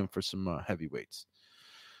of volume for some heavyweights.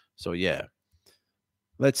 So yeah,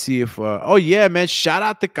 let's see if oh yeah, man, shout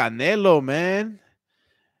out to Canelo, man.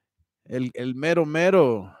 El mero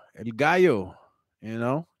mero, el gallo,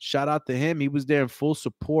 shout out to him. He was there in full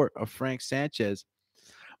support of Frank Sanchez.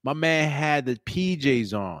 My man had the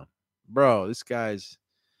PJs on. Bro, this guy's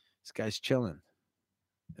chilling.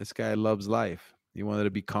 This guy loves life. He wanted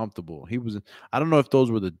to be comfortable. I don't know if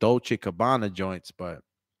those were the Dolce Gabbana joints, but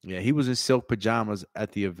yeah, he was in silk pajamas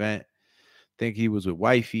at the event. I think he was with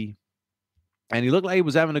wifey. And he looked like he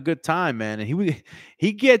was having a good time, man. And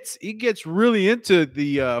he gets really into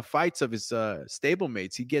the fights of his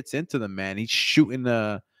stablemates. He gets into them, man. He's shooting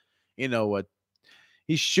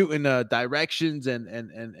he's shooting directions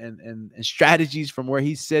and strategies from where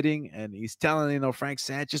he's sitting, and he's telling Frank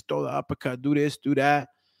Sanchez, throw the uppercut, do this, do that.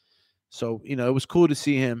 So it was cool to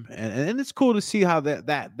see him, and it's cool to see how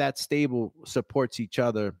that stable supports each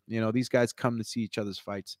other. These guys come to see each other's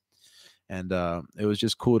fights. And it was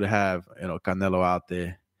just cool to have, Canelo out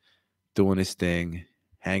there doing his thing,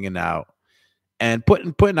 hanging out, and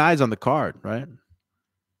putting eyes on the card, right?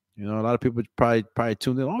 A lot of people probably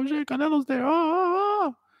tuned in. Oh shit, Canelo's there.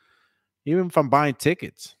 Oh. Even if I'm buying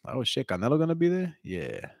tickets, oh shit, Canelo gonna be there?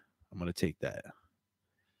 Yeah, I'm gonna take that.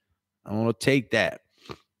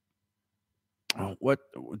 What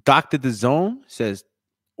Dr. DAZN says?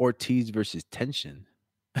 Ortiz versus Tension.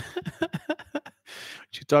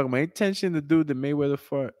 What you talking about? Ain't Tension the dude that Mayweather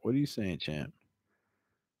fought? What are you saying, champ?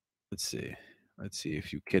 Let's see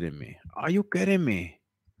if you kidding me. Are you kidding me?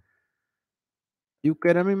 You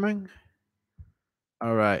kidding me, man?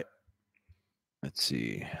 All right. Let's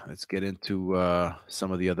see. Let's get into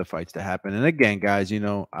some of the other fights that happened. And again, guys,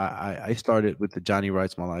 I started with the Johnny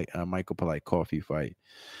Rice Michael Polite Coffee fight.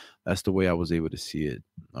 That's the way I was able to see it.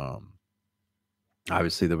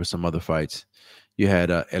 Obviously, there were some other fights. You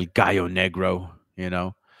had El Gallo Negro,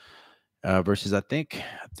 versus I think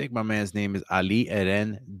my man's name is Ali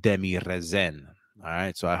Eren Demirezen. All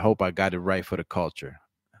right, so I hope I got it right for the culture.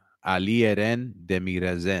 Ali Eren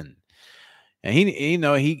Demirezen, and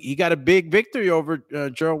he got a big victory over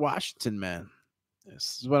Gerald Washington, man.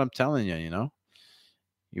 This is what I'm telling you.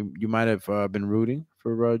 You might have been rooting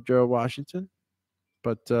for Gerald Washington,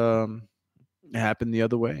 but it happened the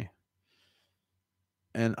other way.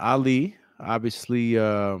 And Ali, obviously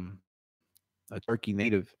a Turkey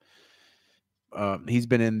native, he's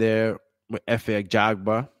been in there with Efe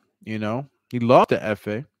Jagba. He lost to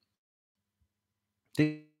Efe. I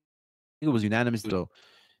think it was unanimous, though.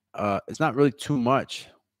 It's not really too much.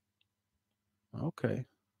 Okay.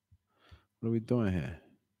 What are we doing here?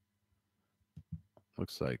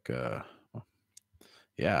 Looks like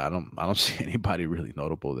yeah, I don't see anybody really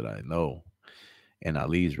notable that I know in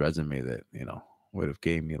Ali's resume that, would have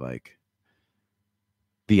gave me like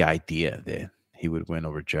the idea that he would win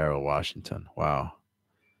over Gerald Washington. Wow.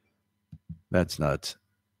 That's nuts.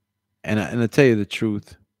 And to tell you the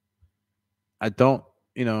truth, I don't,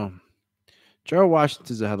 Gerald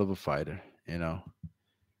Washington's a hell of a fighter,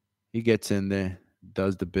 He gets in there,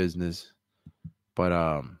 does the business,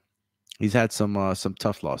 but he's had some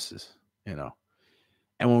tough losses, And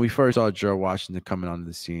when we first saw Gerald Washington coming onto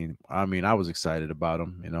the scene, I mean, I was excited about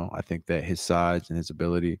him, I think that his size and his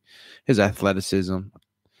ability, his athleticism,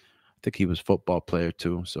 I think he was a football player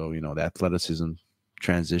too, so the athleticism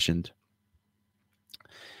transitioned.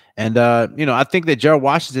 And I think that Gerald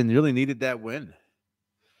Washington really needed that win.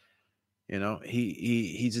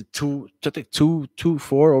 He's a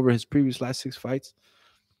 2-4 over his previous last 6 fights.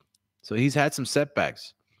 So he's had some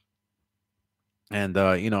setbacks. And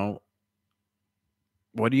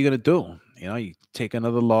what are you gonna do? You take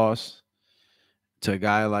another loss to a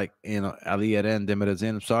guy like Ali Eren Demirezen.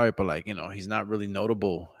 I'm sorry, but he's not really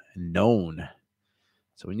notable and known.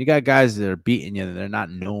 So when you got guys that are beating you and they're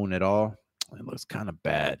not known at all, it looks kind of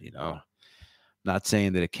bad, Not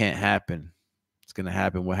saying that it can't happen. It's gonna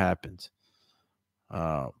happen. What happens?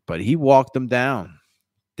 But he walked him down.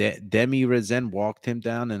 Demirezen walked him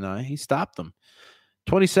down, and he stopped him.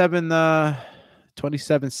 27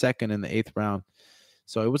 27-second in the 8th round.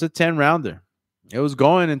 So it was a 10-rounder. It was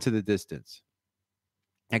going into the distance.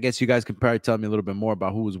 I guess you guys can probably tell me a little bit more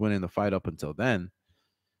about who was winning the fight up until then.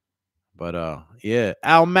 But yeah.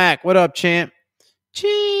 Al Mack, what up, champ?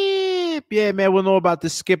 Chip. Yeah, man, we'll know about the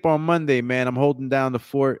skip on Monday, man. I'm holding down the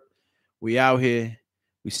fort. We out here.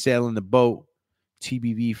 We sailing the boat.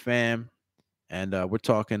 TBV fam. And we're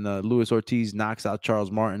talking Luis Ortiz knocks out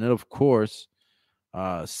Charles Martin. And, of course,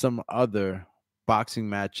 some other boxing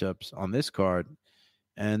matchups on this card.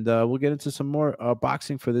 And we'll get into some more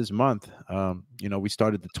boxing for this month. We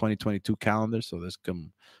started the 2022 calendar, so there's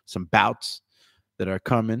some bouts that are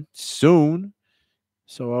coming soon.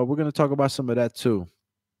 So we're going to talk about some of that too.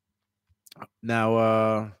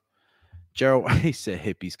 Now, Gerald, he said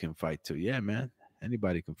hippies can fight too. Yeah, man.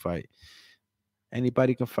 Anybody can fight.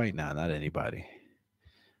 Anybody can fight now. Not anybody.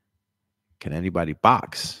 Can anybody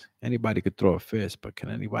box? Anybody could throw a fist, but can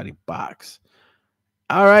anybody box?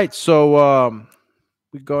 All right. So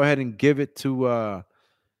we go ahead and give it to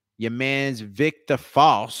your man's Victor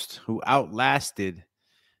Faust, who outlasted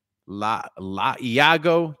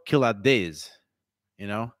Iago Quilades,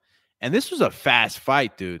 and this was a fast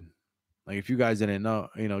fight, dude. Like, if you guys didn't know,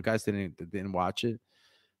 guys didn't watch it,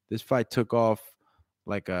 this fight took off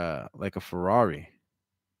like a Ferrari,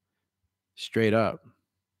 straight up.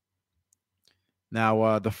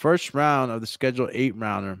 Now, the first round of the scheduled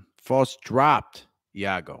 8-rounder, Faust dropped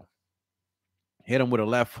Iago, hit him with a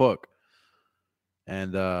left hook,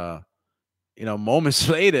 and moments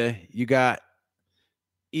later, you got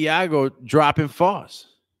Iago dropping Faust.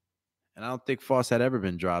 And I don't think Faust had ever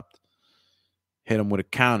been dropped. Hit him with a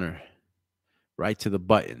counter right to the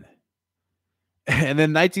button. And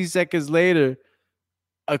then 19 seconds later,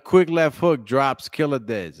 a quick left hook drops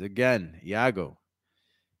Quilades again, Iago.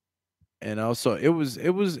 And also it was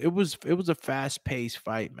a fast-paced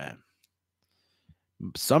fight, man.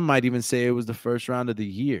 Some might even say it was the first round of the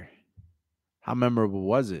year. How memorable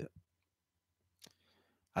was it?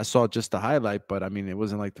 I saw just the highlight, but I mean, it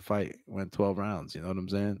wasn't like the fight went 12 rounds. You know what I'm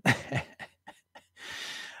saying?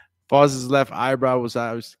 Faust's left eyebrow was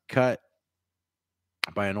cut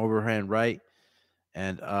by an overhand right,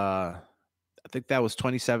 and I think that was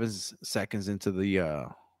 27 seconds into the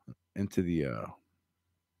in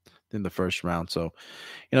the first round. So,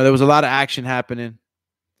 there was a lot of action happening,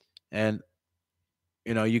 and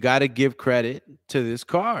you got to give credit to this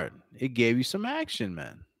card. It gave you some action,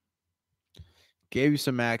 man. Gave you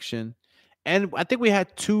some action. And I think we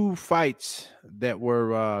had 2 fights that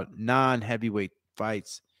were non-heavyweight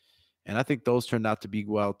fights. And I think those turned out to be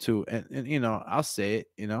well too. And I'll say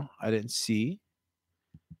it, I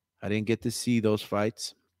didn't get to see those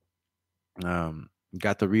fights.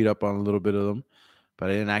 Got to read up on a little bit of them, but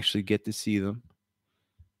I didn't actually get to see them.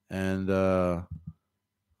 And I'm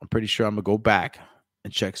pretty sure I'm gonna go back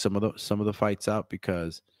and check some of the fights out,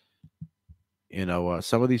 because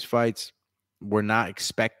some of these fights were not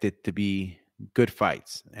expected to be good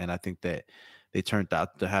fights, and I think that they turned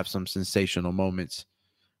out to have some sensational moments.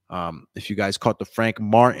 If you guys caught the Frank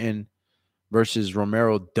Martin versus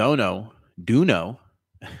Romero Duno,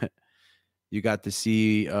 you got to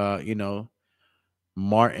see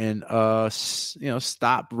Martin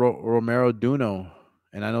stop Romero Duno.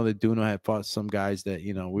 And I know that Duno had fought some guys that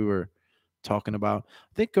we were talking about.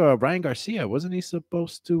 I think Ryan Garcia, wasn't he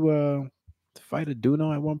supposed to fight a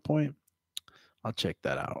Duno at one point? I'll check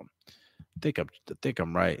that out. I think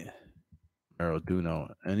I'm right. Romero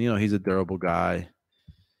Duno, and he's a durable guy.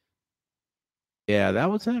 Yeah, that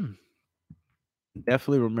was him.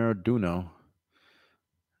 Definitely Romero Duno.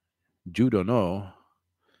 Judo no.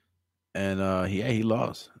 And he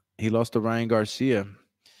lost. He lost to Ryan Garcia.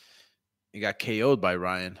 He got KO'd by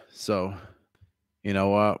Ryan. So,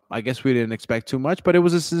 I guess we didn't expect too much, but it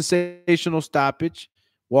was a sensational stoppage.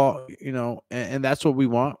 Well, and that's what we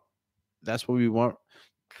want. That's what we want.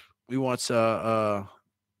 We want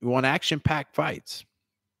action-packed fights.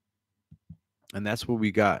 And that's what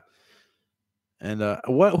we got. And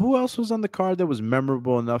who else was on the card that was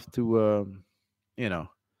memorable enough to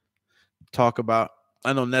talk about?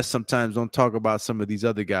 I know Ness sometimes don't talk about some of these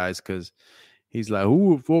other guys because he's like,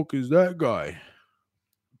 who the fuck is that guy?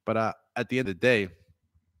 But at the end of the day,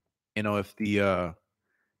 if the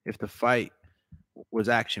fight was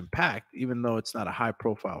action packed, even though it's not a high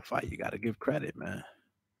profile fight, you got to give credit, man.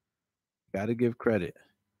 Got to give credit.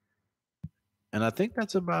 And I think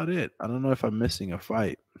that's about it. I don't know if I'm missing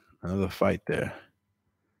another fight there.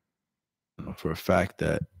 I know for a fact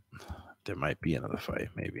that there might be another fight,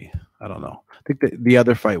 maybe. I don't know. I think the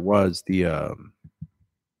other fight was the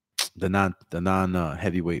non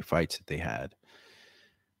heavyweight fights that they had.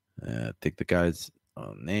 I think the guys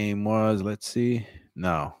Name was, let's see.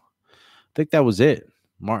 No, I think that was it.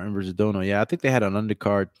 Martin versus Dono. Yeah, I think they had an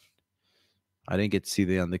undercard. I didn't get to see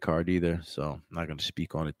the undercard either, so I'm not going to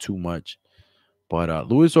speak on it too much. But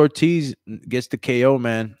Luis Ortiz gets the KO,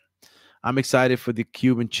 man. I'm excited for the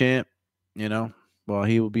Cuban champ. You know, well,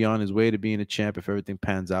 he will be on his way to being a champ if everything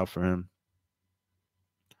pans out for him.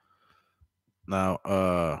 Now,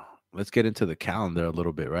 let's get into the calendar a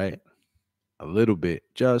little bit, right? A little bit,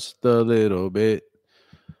 just a little bit,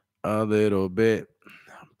 a little bit.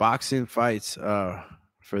 Boxing fights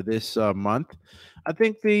for this month. I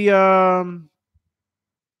think the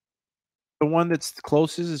one that's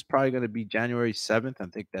closest is probably going to be January 7th. I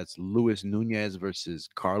think that's Luis Nunez versus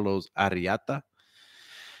Carlos Arrieta.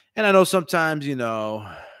 And I know sometimes, the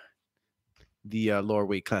lower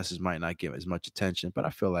weight classes might not get as much attention, but I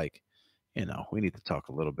feel like, we need to talk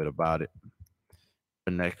a little bit about it.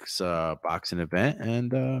 The next boxing event,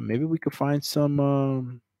 and maybe we could find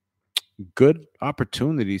some good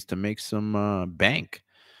opportunities to make some bank,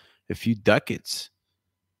 a few ducats,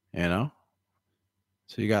 you know.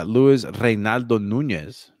 So you got Luis Reynaldo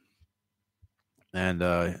Nunez, and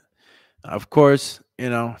of course,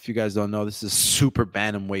 if you guys don't know, this is a super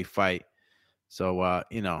bantamweight fight. So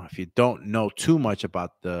if you don't know too much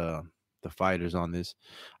about the fighters on this,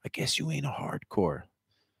 I guess you ain't a hardcore.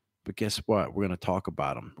 But guess what? We're gonna talk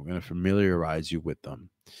about them. We're gonna familiarize you with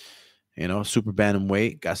them. Super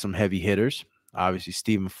bantamweight got some heavy hitters. Obviously,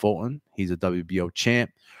 Stephen Fulton, he's a WBO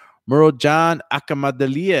champ. Murodjan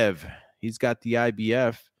Akhmadaliev, he's got the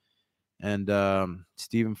IBF. And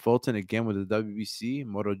Stephen Fulton, again, with the WBC.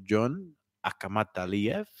 Murodjan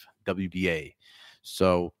Akhmadaliev, WBA.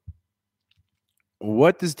 So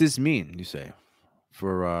what does this mean, you say,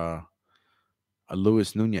 for a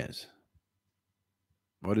Luis Nunez?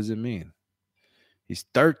 What does it mean? He's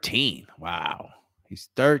 13. Wow. He's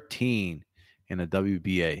 13 in a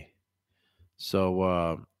WBA.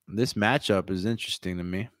 So this matchup is interesting to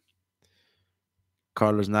me.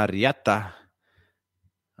 Carlos Arrieta.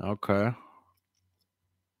 Okay.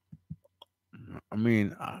 I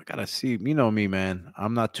mean, I gotta see. You know me, man.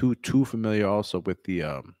 I'm not too familiar also with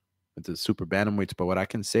the super bantamweights, but what I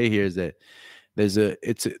can say here is that this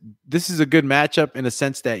is a good matchup in a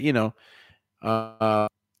sense that it's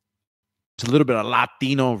a little bit of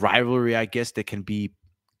Latino rivalry, I guess, that can be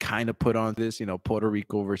kind of put on this. Puerto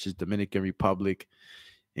Rico versus Dominican Republic.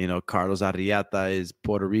 Carlos Arrieta is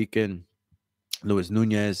Puerto Rican. Luis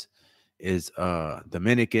Nunez is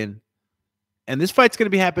Dominican. And this fight's going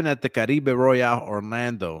to be happening at the Caribe Royale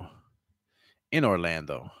in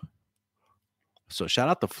Orlando. So shout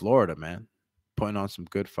out to Florida, man. Putting on some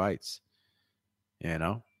good fights.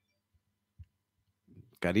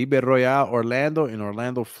 Caribe Royale Orlando in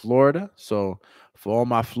Orlando, Florida. So for all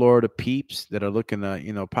my Florida peeps that are looking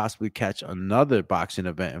to, possibly catch another boxing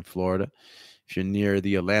event in Florida, if you're near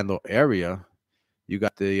the Orlando area, you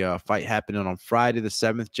got the fight happening on Friday, the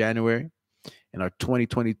 7th January. In our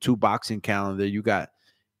 2022 boxing calendar, you got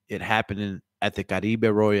it happening at the Caribe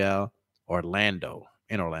Royale Orlando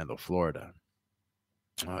in Orlando, Florida.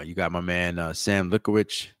 You got my man Sam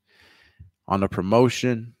Likowicz on the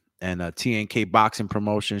promotion and TNK Boxing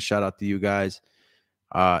Promotion. Shout out to you guys.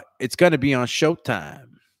 It's going to be on Showtime.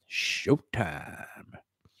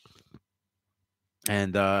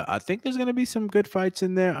 And I think there's going to be some good fights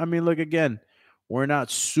in there. I mean, look, again, we're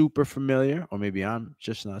not super familiar, or maybe I'm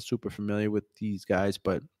just not super familiar with these guys,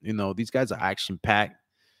 but, these guys are action-packed.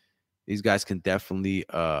 These guys can definitely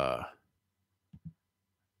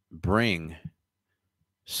bring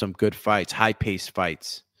some good fights, high-paced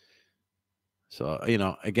fights. So,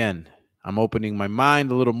 again, I'm opening my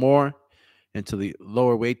mind a little more into the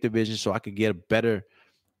lower weight division so I could get a better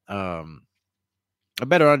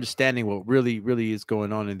understanding what really is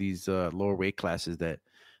going on in these lower weight classes that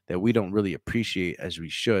we don't really appreciate as we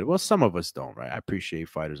should. Well, some of us don't, right? I appreciate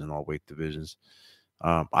fighters in all weight divisions.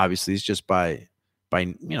 Obviously, it's just by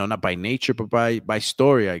not by nature, but by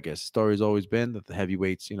story, I guess. Story has always been that the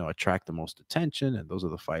heavyweights, attract the most attention, and those are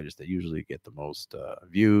the fighters that usually get the most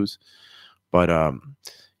views. But,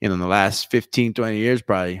 in the last 15, 20 years,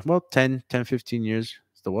 probably, 10, 15 years,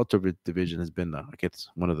 the welterweight division has been, I guess,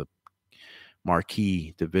 one of the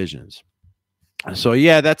marquee divisions. So,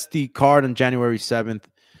 yeah, that's the card on January 7th.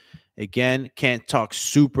 Again, can't talk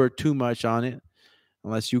too much on it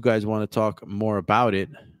unless you guys want to talk more about it.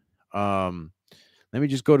 Let me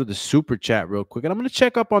just go to the super chat real quick. And I'm going to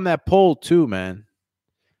check up on that poll too, man.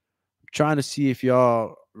 I'm trying to see if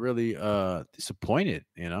y'all really disappointed,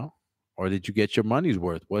 or did you get your money's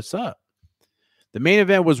worth? What's up? The main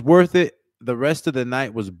event was worth it. The rest of the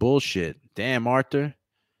night was bullshit. Damn, Arthur.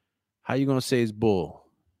 How you going to say it's bull?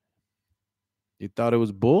 You thought it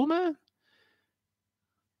was bull, man?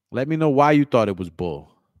 Let me know why you thought it was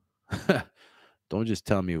bull. Don't just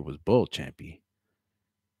tell me it was bull, Champy.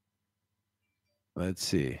 Let's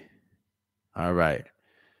see. All right.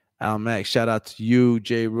 Al Max, shout out to you.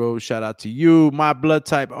 J Rose, shout out to you. My blood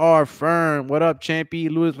type R Fern. What up, Champy?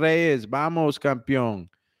 Luis Reyes. Vamos, campeón.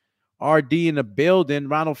 RD in the building.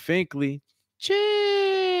 Ronald Finkley.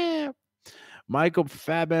 Champ. Michael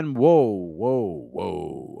Fabian.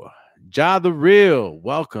 Whoa. Ja the Real.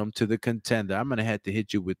 Welcome to the Contender. I'm going to have to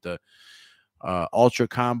hit you with the Ultra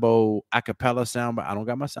Combo acapella soundboard. I don't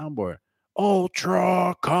got my soundboard.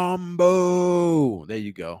 Ultra Combo. There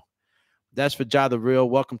you go. That's for Ja the Real.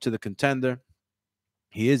 Welcome to the Contender.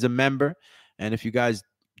 He is a member. And if you guys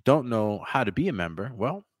don't know how to be a member,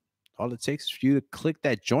 well, all it takes is for you to click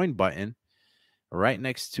that join button right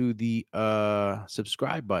next to the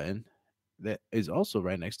subscribe button that is also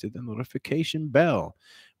right next to the notification bell.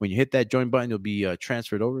 When you hit that join button, you'll be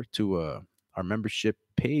transferred over to our membership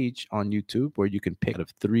page on YouTube where you can pick out of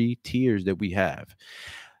 3 tiers that we have.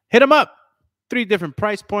 Hit them up. 3 different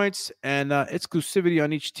price points and exclusivity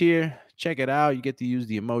on each tier. Check it out. You get to use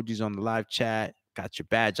the emojis on the live chat. Got your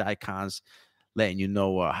badge icons letting you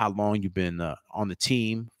know how long you've been on the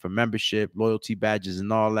team for membership, loyalty badges,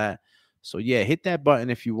 and all that. So, yeah, hit that button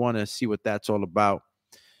if you want to see what that's all about.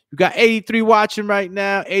 You got 83 watching right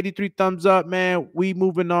now. 83 thumbs up, man. We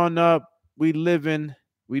moving on up. We loving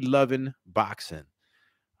boxing.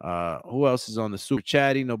 Who else is on the super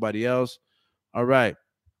chatty? Nobody else. All right.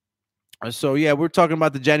 So, yeah, we're talking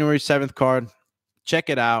about the January 7th card. Check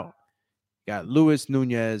it out. Got Luis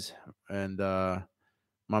Nunez and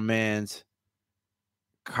my man's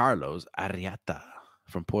Carlos Arrieta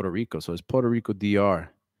from Puerto Rico. So it's Puerto Rico DR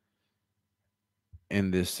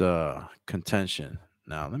in this contention.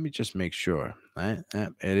 Now, let me just make sure. Right?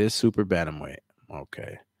 It is super bantamweight.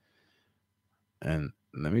 Okay. And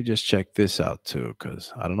let me just check this out, too,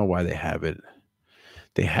 because I don't know why they have it.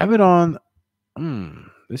 They have it on.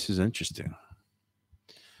 This is interesting.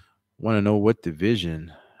 Want to know what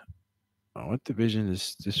division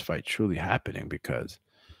is this fight truly happening? Because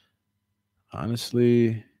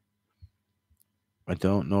honestly, I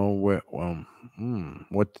don't know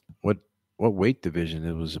what weight division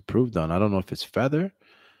it was approved on. I don't know if it's feather.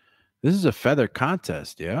 This is a feather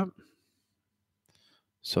contest, yeah.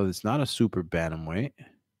 So it's not a super bantamweight.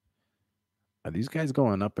 Are these guys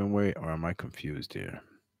going up in weight, or am I confused here?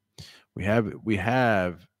 We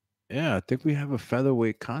have, yeah, I think we have a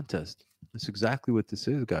featherweight contest. That's exactly what this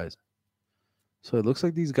is, guys. So it looks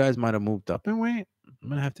like these guys might have moved up in weight. I'm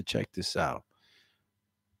going to have to check this out.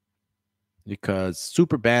 Because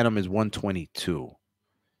Super Bantam is 122.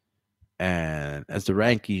 And as the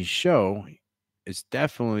rankings show, it's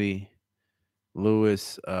definitely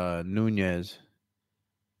Luis Nunez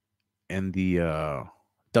and the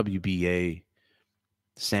WBA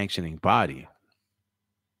sanctioning body.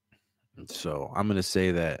 And so I'm going to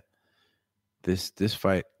say that this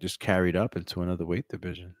fight just carried up into another weight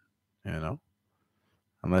division, you know?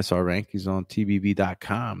 Unless our rankings on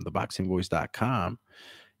TBB.com, theboxingvoice.com,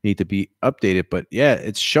 need to be updated. But yeah,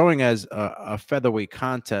 it's showing as a featherweight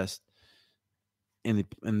contest in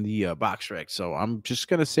the box rec. So I'm just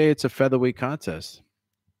gonna say it's a featherweight contest.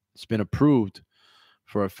 It's been approved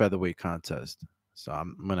for a featherweight contest. So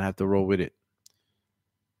I'm gonna have to roll with it.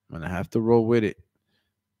 And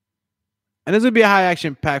it's gonna be a high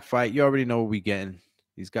action pack fight. You already know what we getting.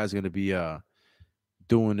 These guys are gonna be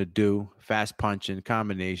doing the fast punching,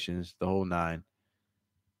 combinations, the whole 9.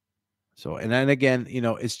 So, and then again,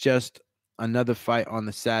 it's just another fight on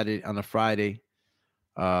a Friday.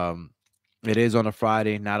 It is on a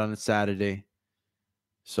Friday, not on a Saturday.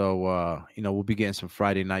 So, we'll be getting some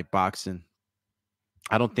Friday night boxing.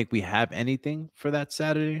 I don't think we have anything for that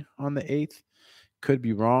Saturday on the 8th. Could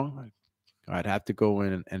be wrong. I'd have to go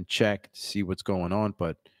in and check to see what's going on.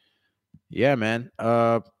 But yeah, man.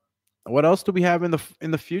 What else do we have in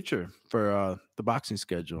the future for the boxing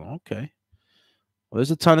schedule? Okay. Well, there's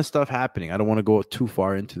a ton of stuff happening. I don't want to go too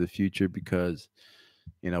far into the future because,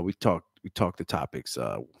 we talk the topics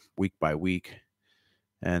week by week.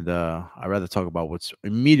 And I'd rather talk about what's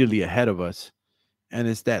immediately ahead of us. And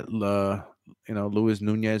it's that, Luis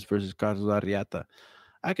Nunez versus Carlos Arrieta.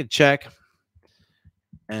 I could check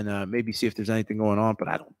and maybe see if there's anything going on, but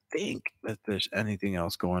I don't think that there's anything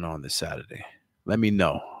else going on this Saturday. Let me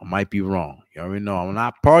know. I might be wrong. You already know I'm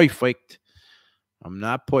not perfect.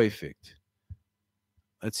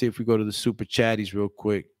 Let's see if we go to the super chatties real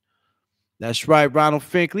quick. That's right, Ronald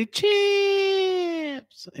Finkley.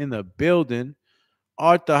 Champs in the building.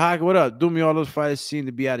 Arthur Hockey, what up? Do me all those fighters seem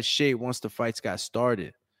to be out of shape once the fights got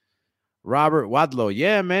started. Robert Wadlow.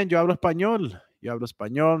 Yeah, man. Yo hablo español. You hablo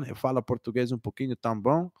español. Eu falo português pouquinho tão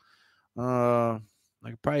bom. I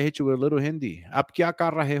could probably hit you with a little Hindi. Aap kya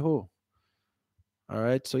kar rahe ho? All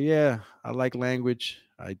right. So yeah, I like language.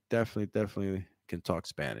 I definitely can talk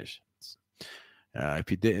Spanish. If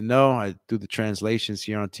you didn't know, I do the translations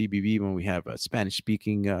here on TBV when we have Spanish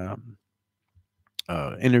speaking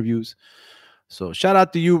interviews. So shout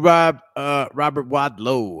out to you, Robert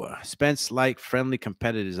Wadlow. Spence like friendly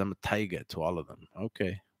competitors. I'm a tiger to all of them.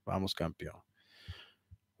 Okay. Vamos campeón.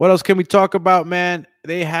 What else can we talk about, man?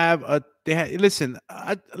 Listen,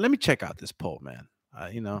 let me check out this poll, man. I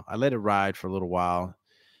let it ride for a little while.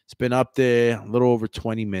 It's been up there a little over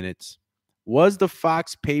 20 minutes. Was the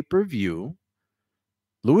Fox pay-per-view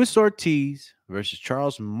Luis Ortiz versus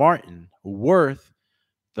Charles Martin worth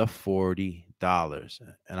the $40?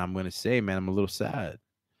 And I'm going to say, man, I'm a little sad.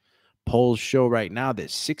 Polls show right now that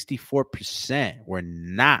 64% were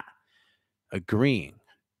not agreeing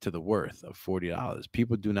to the worth of $40.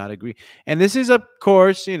 People do not agree. And this is, of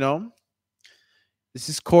course, this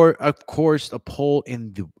is of course a poll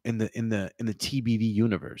in the TBV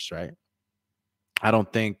universe, right? I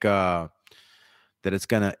don't think that it's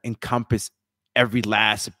gonna encompass every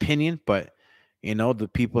last opinion, but the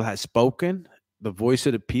people have spoken. The voice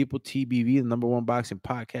of the people, TBV, the number one boxing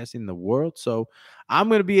podcast in the world. So I'm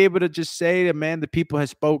gonna be able to just say that, man, the people have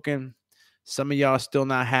spoken. Some of y'all still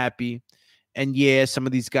not happy. And yeah, some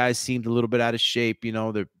of these guys seemed a little bit out of shape.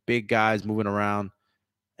 They're big guys moving around.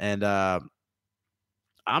 And I'm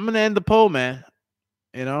going to end the poll, man.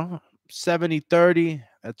 70-30.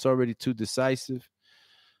 That's already too decisive.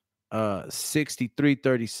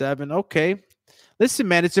 63-37. Okay. Listen,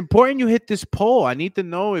 man, it's important you hit this poll. I need to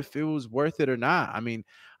know if it was worth it or not. I mean,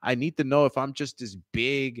 I need to know if I'm just this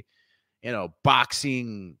big,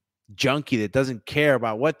 boxing junkie that doesn't care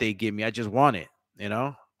about what they give me. I just want it,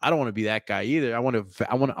 I don't want to be that guy either. I want to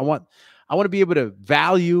be able to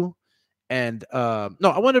value and I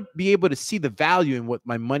want to be able to see the value in what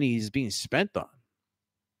my money is being spent on.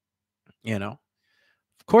 Of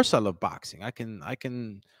course I love boxing. I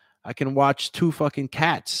can watch two fucking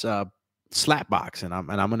cats slap box and I'm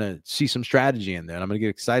going to see some strategy in there and I'm going to get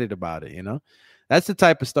excited about it, That's the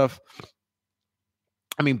type of stuff.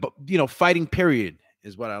 I mean, but fighting period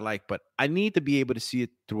is what I like, but I need to be able to see it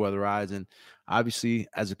through other eyes. And obviously,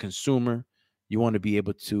 as a consumer, you want to be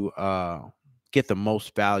able to get the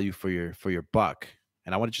most value for your buck.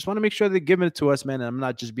 And I just want to make sure they're giving it to us, man. And I'm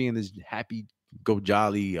not just being this happy go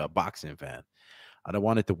jolly boxing fan. I don't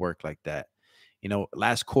want it to work like that.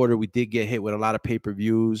 Last quarter we did get hit with a lot of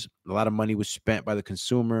pay-per-views. A lot of money was spent by the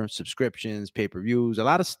consumer, subscriptions, pay-per-views, a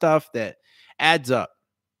lot of stuff that adds up.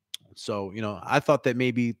 So, I thought that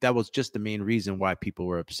maybe that was just the main reason why people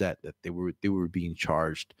were upset that they were being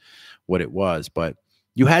charged what it was. But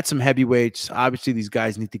you had some heavyweights. Obviously, these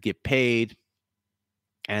guys need to get paid.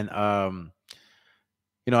 And, I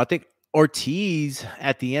think Ortiz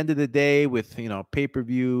at the end of the day with,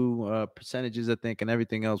 pay-per-view percentages, I think, and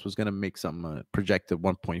everything else was going to make something projected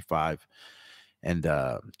 1.5. And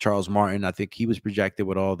Charles Martin, I think he was projected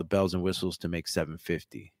with all the bells and whistles to make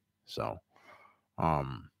 750. So,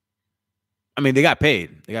 I mean, they got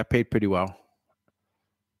paid. They got paid pretty well.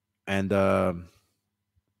 And the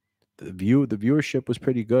viewership was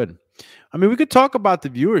pretty good. I mean, we could talk about the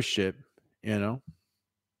viewership,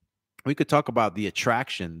 We could talk about the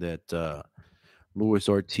attraction that Luis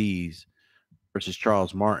Ortiz versus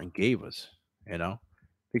Charles Martin gave us,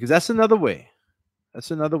 Because that's another way.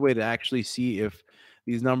 That's another way to actually see if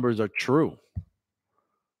these numbers are true.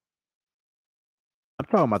 I'm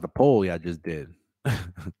talking about the poll I just did.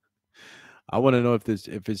 I want to know if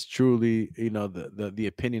it's truly, the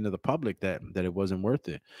opinion of the public that it wasn't worth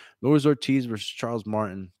it. Luis Ortiz versus Charles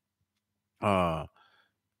Martin. I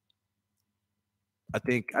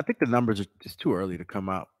think the numbers are just too early to come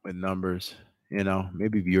out with numbers.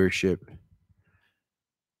 Maybe viewership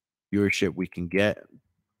we can get.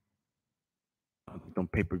 Some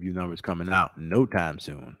pay-per-view numbers coming out no time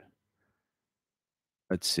soon.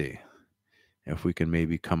 Let's see if we can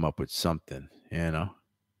maybe come up with something.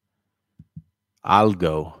 I'll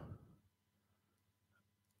go.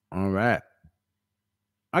 All right.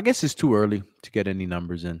 I guess it's too early to get any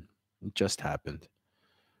numbers in. It just happened.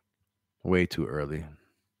 Way too early.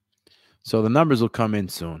 So the numbers will come in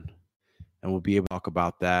soon. And we'll be able to talk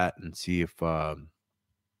about that and see if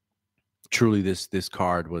truly this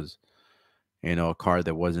card was, a card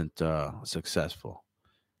that wasn't successful.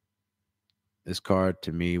 This card,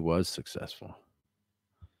 to me, was successful.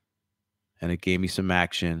 And it gave me some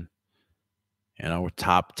action. We're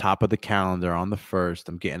top of the calendar on the 1st.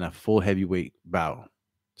 I'm getting a full heavyweight bout.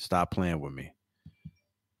 Stop playing with me.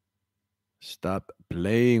 Stop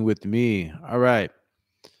playing with me. All right.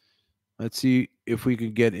 Let's see if we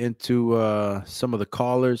can get into some of the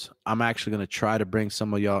callers. I'm actually going to try to bring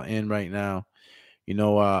some of y'all in right now.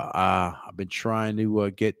 I've been trying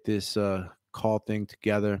to get this call thing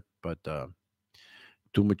together, but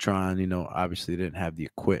Dumatron, obviously didn't have the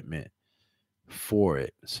equipment for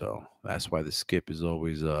it. So that's why the skip is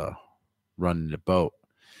always running the boat.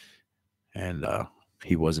 And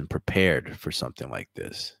he wasn't prepared for something like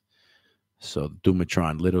this. So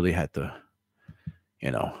Dumatron literally had to,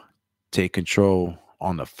 take control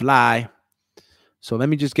on the fly. So let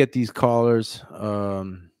me just get these callers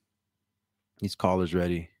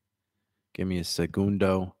ready. Give me a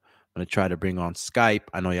segundo. I'm going to try to bring on Skype.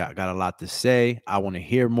 I know y'all got a lot to say. I want to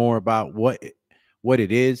hear more about what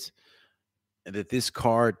it is that this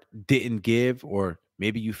card didn't give, or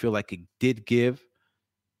maybe you feel like it did give.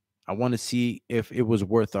 I want to see if it was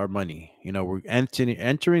worth our money. We're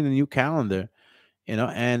entering the new calendar,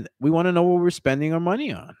 and we want to know what we're spending our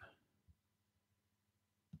money on.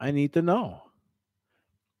 I need to know.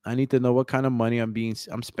 I need to know what kind of money I'm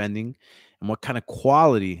spending and what kind of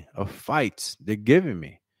quality of fights they're giving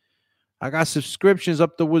me. I got subscriptions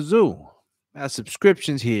up the wazoo. I got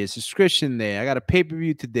subscriptions here, subscription there. I got a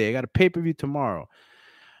pay-per-view today. I got a pay-per-view tomorrow.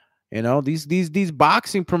 These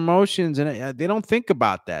boxing promotions, and they don't think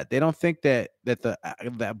about that. They don't think that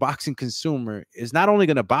the boxing consumer is not only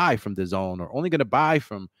going to buy from DAZN or only going to buy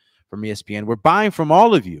from ESPN. We're buying from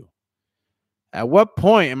all of you. At what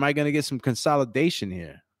point am I going to get some consolidation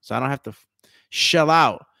here, so I don't have to shell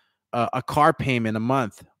out a car payment a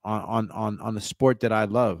month on the sport that I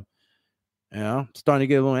love? Starting to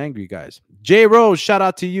get a little angry, guys. J Rose, shout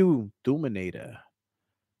out to you, Dominator.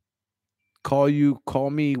 Call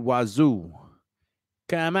me Wazoo.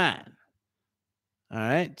 Come on. All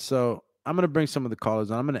right. So I'm going to bring some of the callers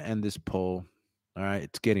on. I'm going to end this poll. All right.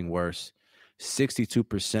 It's getting worse.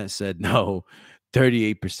 62% said no.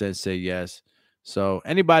 38% say yes. So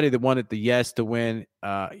anybody that wanted the yes to win,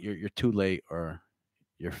 you're too late, or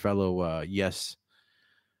your fellow yes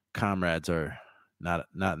comrades are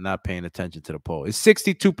not paying attention to the poll. It's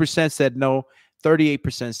 62% said no.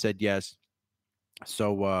 38% said yes.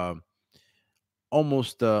 So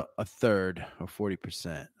almost a third, or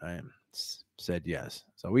 40%, right, said yes.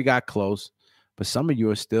 So we got close, but some of you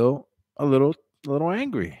are still a little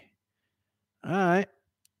angry. All right.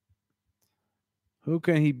 Who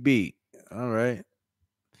can he beat? All right.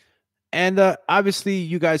 And obviously,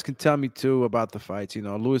 you guys can tell me too about the fights.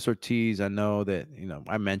 Luis Ortiz. I know that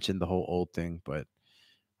I mentioned the whole old thing, but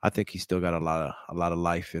I think he's still got a lot of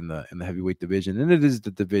life in the heavyweight division, and it is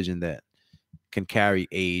the division that can carry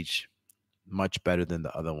age much better than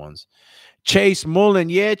the other ones. Chase Mullen,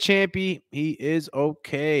 yeah, Champy, he is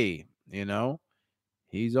okay.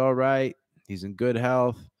 He's all right. He's in good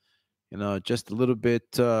health. Just a little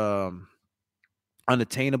bit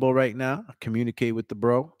unattainable right now. Communicate with the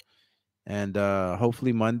bro, and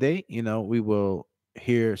hopefully Monday, we will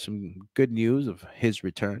hear some good news of his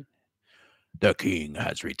return. The king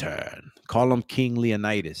has returned. Call him King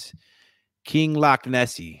Leonidas, King Loch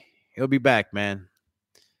Nessie. He'll be back, man.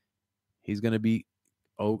 He's gonna be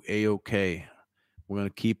okay. We're gonna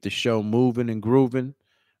keep the show moving and grooving.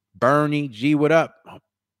 Bernie G, what up?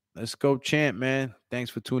 Let's go, champ, man.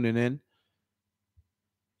 Thanks for tuning in.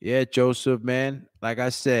 Yeah, Joseph, man. Like I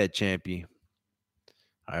said, Champy,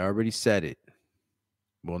 I already said it.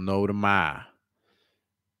 We'll know tomorrow.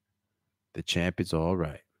 The champ is all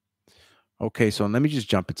right. Okay, so let me just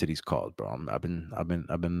jump into these calls, bro. I've been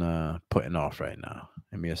putting off right now.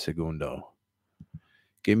 Give me a segundo.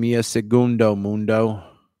 Give me a segundo, mundo.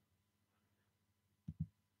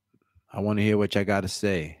 I want to hear what y'all got to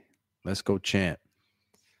say. Let's go, champ.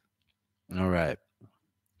 All right.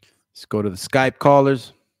 Let's go to the Skype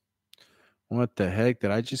callers. What the heck?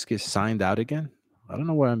 Did I just get signed out again? I don't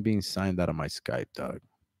know why I'm being signed out of my Skype, dog.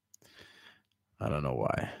 I don't know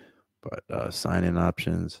why. But sign-in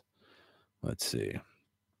options. Let's see.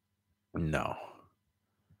 No.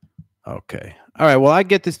 Okay. All right. Well, I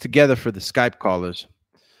get this together for the Skype callers.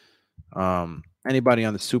 Anybody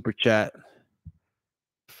on the super chat,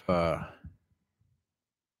 if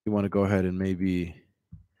you want to go ahead and maybe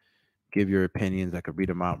give your opinions, I could read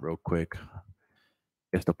them out real quick. I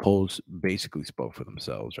guess the polls basically spoke for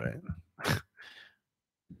themselves, right?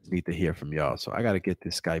 Need to hear from y'all. So I got to get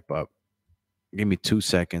this Skype up. Give me 2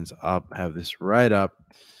 seconds. I'll have this right up,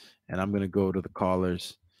 and I'm going to go to the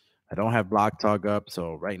callers. I don't have Block Talk up,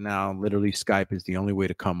 so right now, literally, Skype is the only way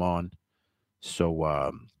to come on.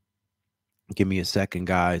 So give me a second,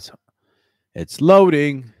 guys. It's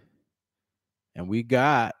loading, and we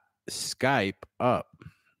got Skype up.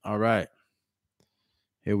 All right.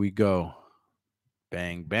 Here we go.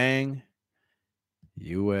 Bang, bang.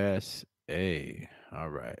 USA. All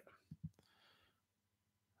right.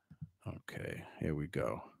 Okay, here we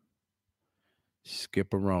go.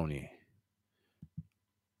 Skipperoni.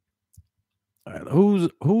 All right,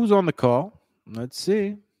 who's on the call? Let's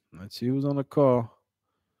see. Let's see who's on the call.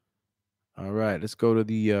 All right, let's go to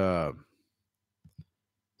the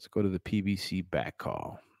PBC back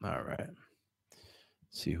call. All right.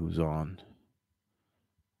 Let's see who's on.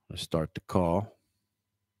 Let's start the call.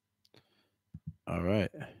 All right.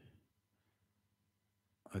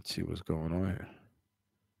 Let's see what's going on here.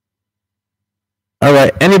 All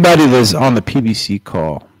right. Anybody that's on the PBC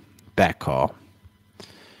call, back call,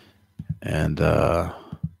 and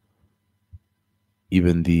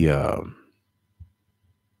even the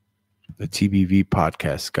TBV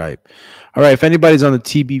podcast Skype. All right. If anybody's on the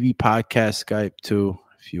TBV podcast Skype too,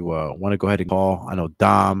 if you want to go ahead and call, I know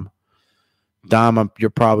Dom, you're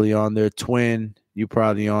probably on there. Twin, you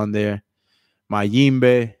probably on there.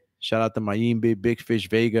 Mayimbe, shout out to Mayimbe, Big Fish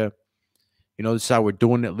Vega. You know, this is how we're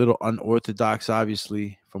doing it. A little unorthodox,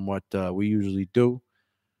 obviously, from what we usually do.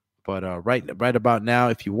 But right about now,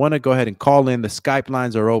 if you want to go ahead and call in, the Skype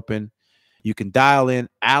lines are open. You can dial in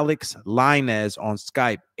Alex Lainez on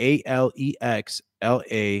Skype, ALEXLAINEZ.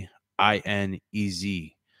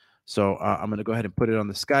 So I'm going to go ahead and put it on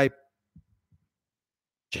the Skype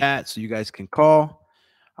chat so you guys can call.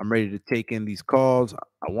 I'm ready to take in these calls.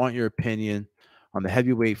 I want your opinion on the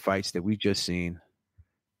heavyweight fights that we just seen.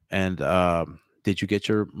 And did you get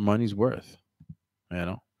your money's worth? You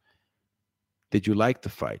know, did you like the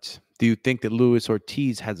fights? Do you think that Luis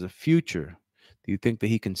Ortiz has a future? Do you think that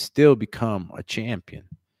he can still become a champion?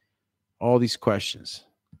 All these questions.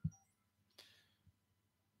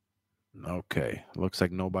 Okay, looks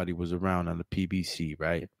like nobody was around on the PBC,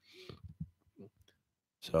 right?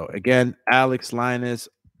 So again, Alex Lainez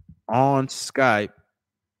on Skype.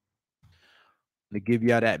 To give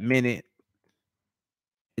y'all that minute,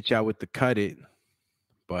 hit y'all with the cut it.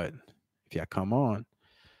 But if y'all come on,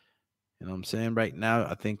 you know what I'm saying? Right now,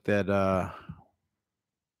 I think that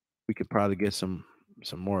we could probably get some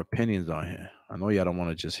more opinions on here. I know y'all don't want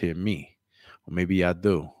to just hear me. Or maybe y'all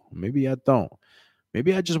do. Or maybe y'all don't.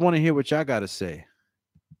 Maybe I just want to hear what y'all got to say.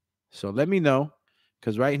 So let me know.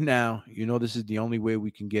 Because right now, you know this is the only way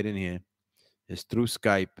we can get in here. It's through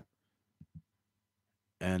Skype.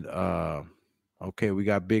 And okay, we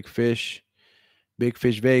got Big Fish. Big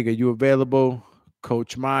Fish Vega, you available?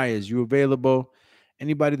 Coach Myers, you available?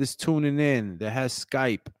 Anybody that's tuning in that has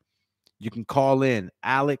Skype, you can call in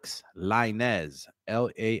Alex Lainez,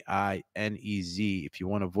 Lainez, if you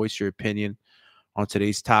want to voice your opinion on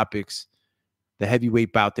today's topics. The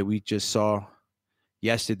heavyweight bout that we just saw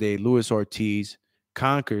yesterday, Luis Ortiz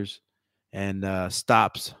conquers and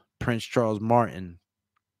stops Prince Charles Martin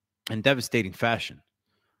in devastating fashion.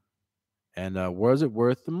 And was it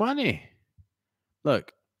worth the money?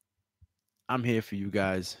 Look, I'm here for you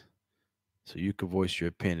guys so you can voice your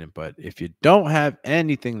opinion. But if you don't have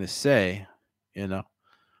anything to say, you know, I'm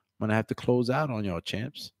going to have to close out on y'all,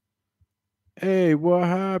 champs. Hey, what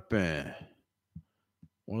happened?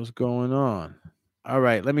 What's going on? All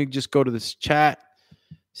right, let me just go to this chat,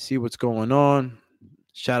 see what's going on.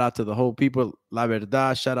 Shout out to the whole people. La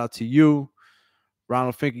Verdad, shout out to you.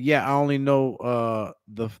 Ronald Finker. Yeah, I only know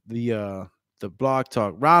the blog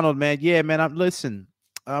talk. Ronald, man. Yeah, man. I'm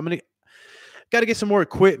got to get some more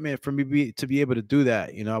equipment for me to be able to do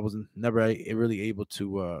that. You know, I wasn't never really able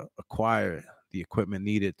to acquire the equipment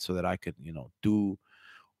needed so that I could, you know, do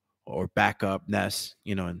or back up Ness,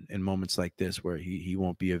 you know, in moments like this where he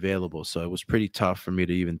won't be available. So it was pretty tough for me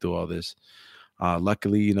to even do all this.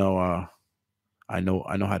 Luckily, you know, I know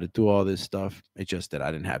how to do all this stuff. It's just that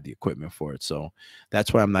I didn't have the equipment for it. So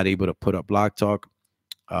that's why I'm not able to put up Blog Talk.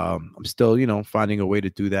 I'm still, you know, finding a way to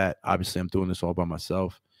do that. Obviously, I'm doing this all by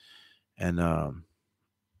myself. And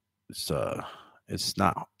it's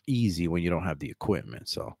not easy when you don't have the equipment.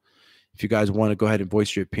 So if you guys want to go ahead and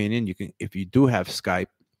voice your opinion, you can. If you do have Skype,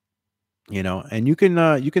 you know, and you can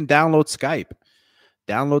download Skype.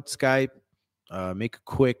 Download Skype. Make a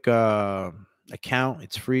quick account.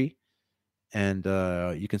 It's free. And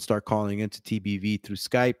you can start calling into TBV through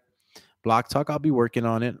Skype. Block Talk, I'll be working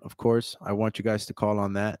on it, of course. I want you guys to call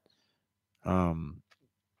on that. You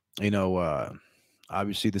know,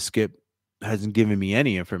 obviously the Skip hasn't given me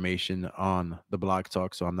any information on the Block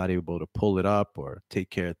Talk, so I'm not able to pull it up or take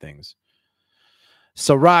care of things.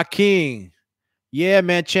 Sarah King. Yeah,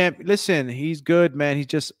 man, champ. Listen, he's good, man. He's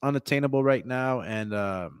just unattainable right now,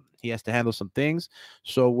 and he has to handle some things.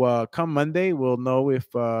 So come Monday, we'll know if,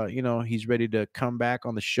 you know, he's ready to come back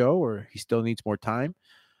on the show or he still needs more time.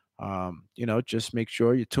 Just make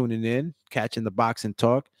sure you're tuning in, catching the boxing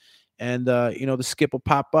talk, and the skip will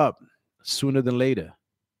pop up sooner than later.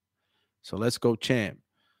 So let's go, champ.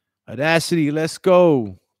 Audacity, let's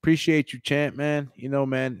go. Appreciate you, champ, man.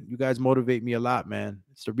 Man, you guys motivate me a lot, man.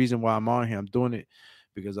 It's the reason why I'm on here. I'm doing it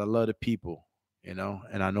because I love the people, and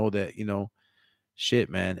I know that, shit,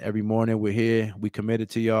 man. Every morning we're here, we committed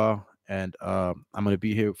to y'all, and I'm gonna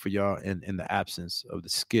be here for y'all in the absence of the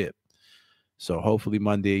skip. So hopefully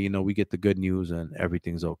Monday, we get the good news and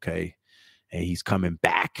everything's okay. And he's coming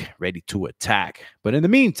back, ready to attack. But in the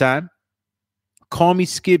meantime, call me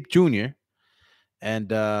Skip Jr.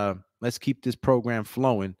 And let's keep this program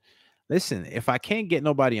flowing. Listen, if I can't get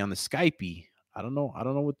nobody on the Skypey, I don't know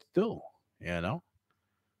what to do.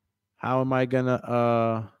 How am I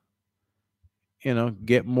gonna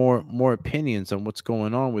get more opinions on what's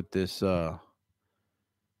going on with this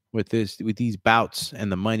with these bouts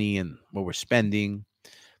and the money and what we're spending?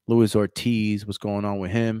 Luis Ortiz, what's going on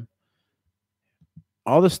with him?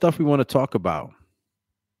 All the stuff we want to talk about.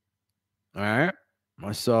 All right.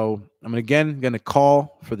 So I'm gonna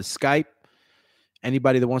call for the Skype.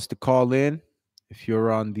 Anybody that wants to call in, if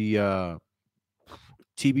you're on the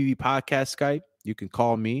TBV podcast Skype, you can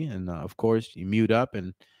call me, and of course you mute up,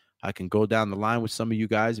 and I can go down the line with some of you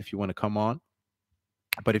guys if you want to come on.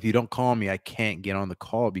 But if you don't call me, I can't get on the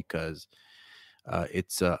call because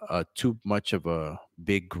it's too much of a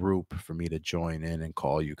big group for me to join in and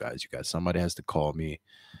call you guys. Somebody has to call me.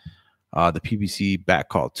 The PBC back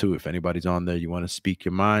call too. If anybody's on there, you want to speak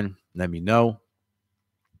your mind, let me know.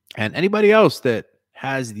 And anybody else that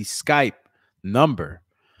has the Skype number,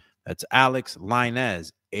 that's Alex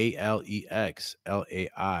Lainez,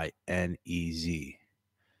 AlexLainez.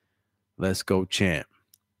 Let's go, champ.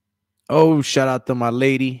 Oh, shout out to my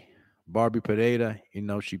lady, Barbie Pereira.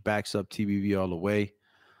 She backs up TBV all the way.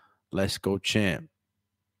 Let's go, champ.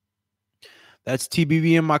 That's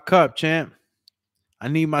TBV in my cup, champ. I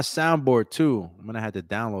need my soundboard too. I'm going to have to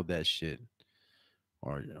download that shit.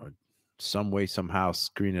 Or some way, somehow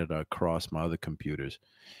screen it across my other computers.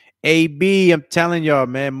 AB, I'm telling y'all,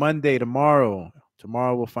 man, Monday, tomorrow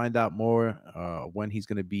we'll find out more when he's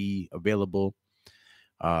going to be available.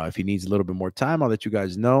 If he needs a little bit more time, I'll let you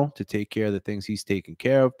guys know to take care of the things he's taking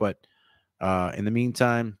care of. But in the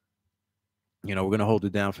meantime, we're going to hold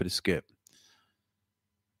it down for the skip.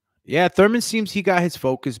 Yeah, Thurman seems he got his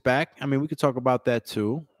focus back. I mean, we could talk about that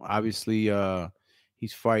too. Obviously,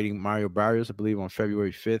 he's fighting Mario Barrios, I believe, on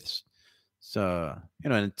February 5th. So,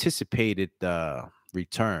 an anticipated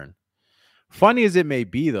return. Funny as it may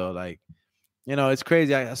be, though, it's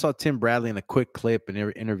crazy. I saw Tim Bradley in a quick clip, an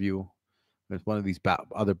interview with one of these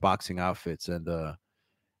other boxing outfits, and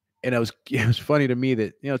it was funny to me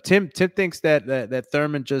that Tim thinks that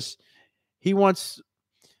Thurman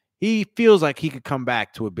he feels like he could come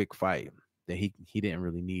back to a big fight that he didn't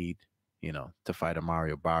really need to fight a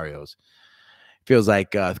Mario Barrios. Feels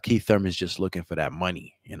like Keith Thurman's just looking for that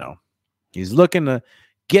money. He's looking to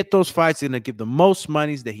get those fights and to give the most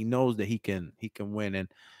monies that he knows that he can win. And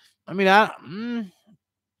I mean,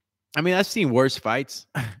 I've seen worse fights.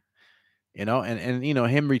 And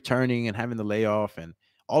him returning and having the layoff and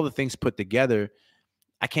all the things put together,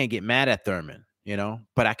 I can't get mad at Thurman,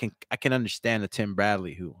 but I can understand the Tim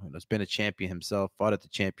Bradley, who has been a champion himself, fought at the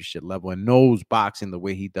championship level and knows boxing the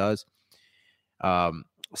way he does.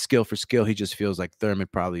 Skill for skill, he just feels like Thurman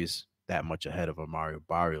probably is that much ahead of a Mario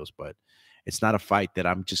Barrios, but it's not a fight that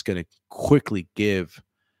I'm just going to quickly give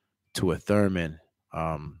to a Thurman.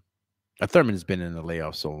 A Thurman has been in the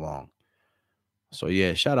layoff so long. So,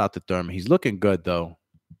 yeah, shout out to Thurman. He's looking good, though.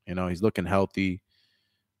 He's looking healthy.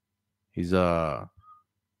 He's not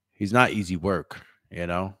easy work,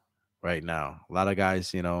 right now. A lot of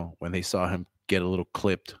guys, when they saw him get a little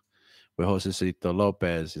clipped with Josecito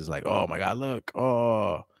Lopez, is like, oh, my God, look.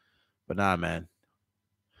 Oh. But nah, man.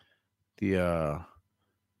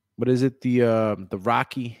 What is it? The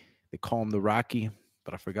Rocky. They call him the Rocky.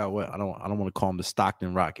 But I forgot what. I don't want to call him the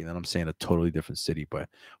Stockton Rocky. Then I'm saying a totally different city. But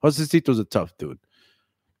Josecito's a tough dude.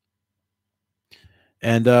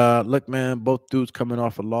 And look, man, both dudes coming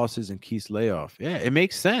off of losses and Keith's layoff. Yeah, it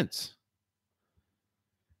makes sense.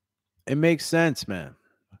 It makes sense, man.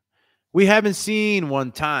 We haven't seen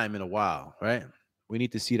one time in a while, right? We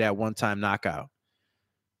need to see that one-time knockout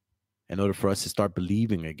in order for us to start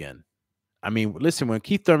believing again. I mean, listen, when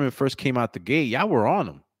Keith Thurman first came out the gate, y'all were on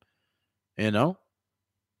him,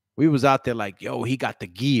 We was out there like, yo, he got the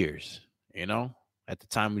gears, At the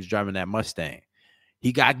time, he was driving that Mustang.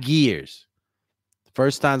 He got gears. The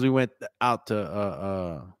first times we went out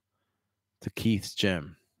to Keith's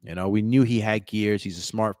gym, we knew he had gears. He's a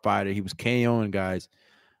smart fighter. He was KOing guys.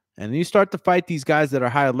 And you start to fight these guys that are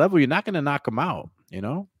higher level, you're not going to knock them out, you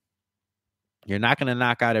know? You're not going to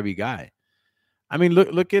knock out every guy. I mean,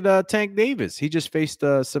 look at Tank Davis. He just faced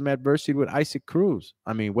some adversity with Isaac Cruz.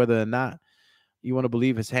 I mean, whether or not you want to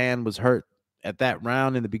believe his hand was hurt at that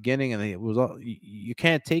round in the beginning, and it was all, you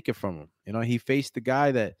can't take it from him. You know, he faced the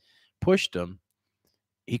guy that pushed him.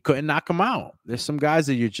 He couldn't knock him out. There's some guys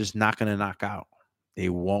that you're just not going to knock out. They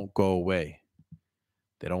won't go away.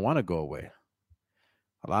 They don't want to go away.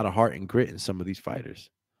 A lot of heart and grit in some of these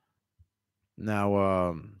fighters.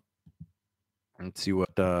 Now, let's see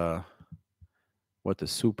what the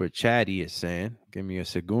super chatty is saying. Give me a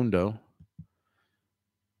segundo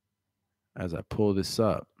as I pull this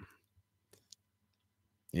up.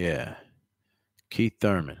 Yeah, Keith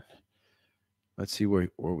Thurman. Let's see where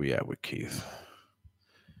we at with Keith.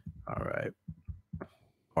 All right.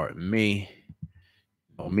 Pardon me.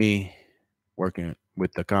 Me working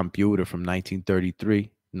with the computer from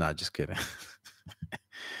 1933. Nah, just kidding.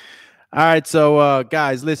 All right, so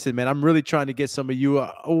guys, listen, man. I'm really trying to get some of you.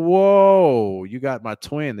 Whoa, you got my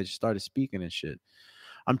twin that just started speaking and shit.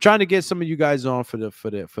 I'm trying to get some of you guys on for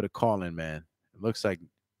the call-in, man. It looks like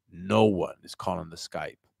no one is calling the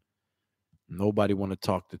Skype. Nobody want to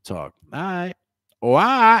talk the talk. All right. All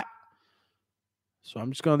right. So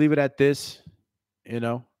I'm just gonna leave it at this. You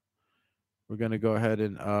know, we're gonna go ahead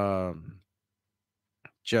and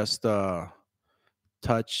just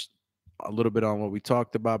touch a little bit on what we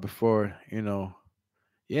talked about before. You know,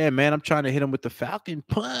 yeah, man. I'm trying to hit him with the Falcon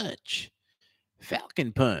Punch.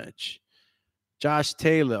 Falcon Punch. Josh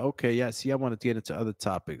Taylor. Okay, yeah. See, I wanted to get into other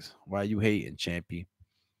topics. Why you hating, Champy?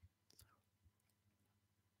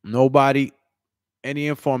 Nobody. Any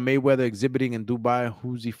info on Mayweather exhibiting in Dubai?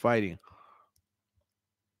 Who's he fighting?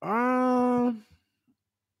 I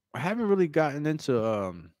haven't really gotten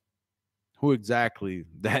into who exactly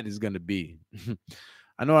that is going to be.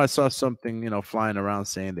 I know I saw something, flying around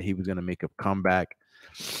saying that he was going to make a comeback.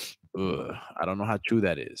 I don't know how true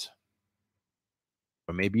that is.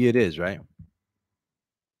 But maybe it is, right?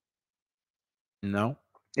 No.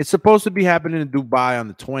 It's supposed to be happening in Dubai on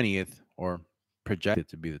the 20th, or projected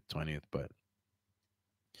to be the 20th, but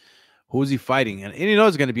who's he fighting? And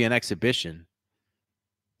it's going to be an exhibition.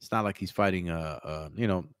 It's not like he's fighting,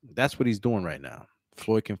 that's what he's doing right now.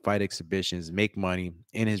 Floyd can fight exhibitions, make money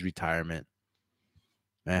in his retirement,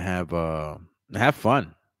 and have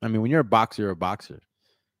fun. I mean, when you're a boxer, you're a boxer.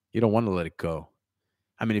 You don't want to let it go.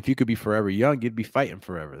 I mean, if you could be forever young, you'd be fighting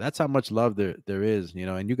forever. That's how much love there is,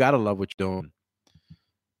 and you got to love what you're doing.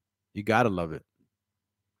 You got to love it.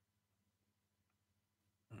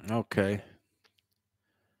 Okay.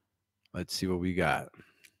 Let's see what we got.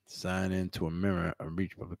 Sign into a mirror, a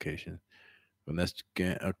reach publication. But let's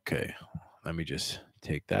get, okay. Let me just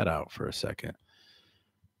take that out for a second.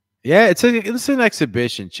 Yeah, it's an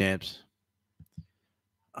exhibition, champs.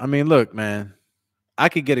 I mean, look, man, I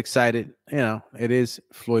could get excited. It is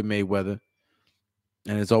Floyd Mayweather.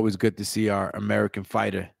 And it's always good to see our American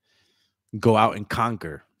fighter go out and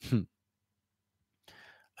conquer.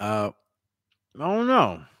 I don't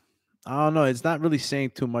know. It's not really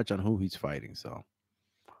saying too much on who he's fighting, so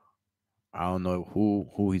I don't know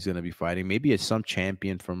who he's gonna be fighting. Maybe it's some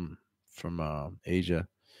champion from Asia.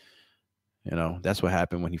 That's what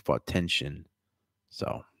happened when he fought Tenshin.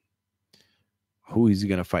 So who is he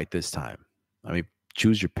gonna fight this time? I mean,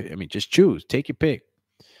 choose your pick. I mean, just choose. Take your pick.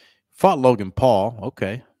 Fought Logan Paul.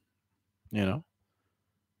 Okay.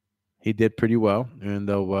 He did pretty well, even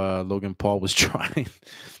though Logan Paul was trying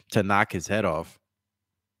to knock his head off.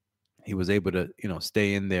 He was able to,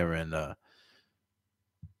 stay in there and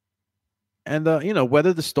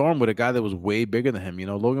weather the storm with a guy that was way bigger than him.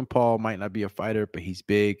 Logan Paul might not be a fighter, but he's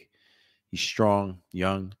big, he's strong,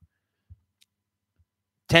 young.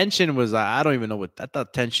 Tenshin was, I don't even know I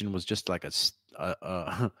thought Tenshin was just like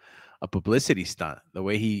a publicity stunt. The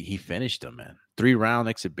way he finished him, man, 3-round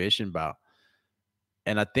exhibition bout.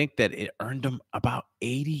 And I think that it earned him about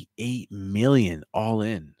 $88 million all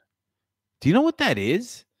in. Do you know what that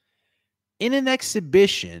is? In an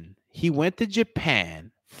exhibition, he went to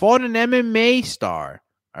Japan, fought an MMA star,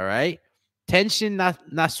 all right? Tenshin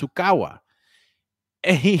Nasukawa.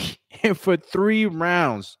 And for 3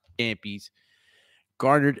 rounds, champions,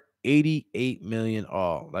 garnered $88 million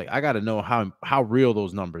all. Like, I got to know how real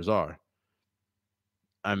those numbers are.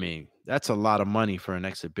 I mean, that's a lot of money for an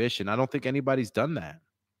exhibition. I don't think anybody's done that.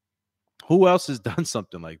 Who else has done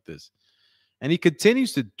something like this? And he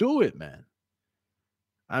continues to do it, man.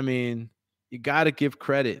 I mean, you got to give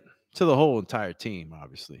credit to the whole entire team,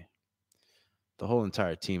 obviously. The whole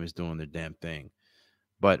entire team is doing their damn thing.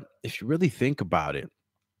 But if you really think about it,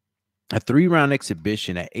 a 3-round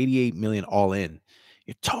exhibition at $88 million all in,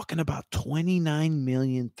 You're talking about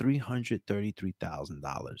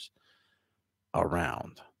 $29,333,000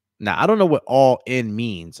 around. Now, I don't know what all in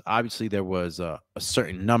means. Obviously, there was a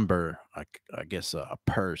certain number, like I guess a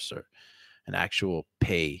purse or an actual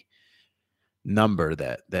pay number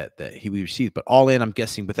that he received. But all in, I'm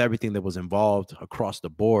guessing with everything that was involved across the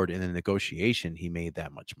board in the negotiation, he made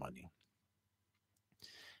that much money.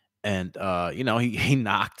 And he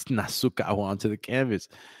knocked Nasukawa onto the canvas,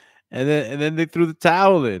 and then they threw the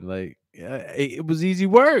towel in. Like it was easy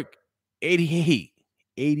work.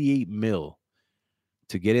 88 mil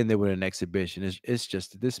to get in there with an exhibition. It's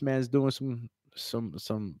just this man's doing some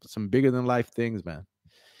bigger than life things, man.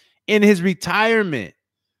 In his retirement.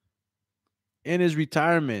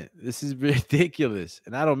 This is ridiculous.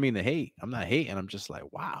 And I don't mean to hate. I'm not hating. I'm just like,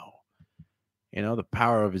 wow. The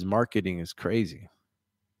power of his marketing is crazy.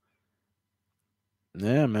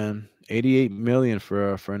 Yeah, man. 88 million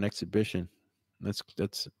for an exhibition.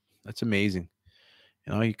 That's amazing.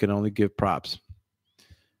 You can only give props.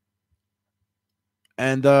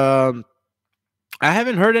 And I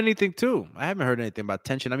haven't heard anything too. I haven't heard anything about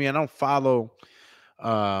tension. I mean, I don't follow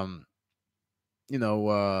the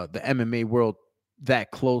MMA world that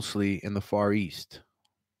closely in the Far East.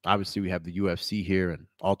 Obviously, we have the UFC here, and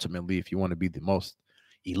ultimately, if you want to be the most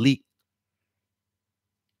elite,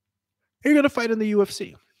 you're going to fight in the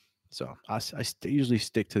UFC. So I usually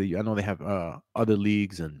stick to I know they have other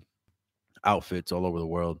leagues and outfits all over the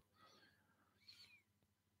world.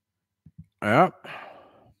 Yeah.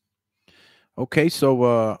 Okay,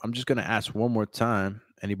 so I'm just going to ask one more time.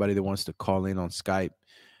 Anybody that wants to call in on Skype,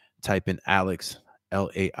 type in Alex,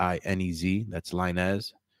 Lainez. That's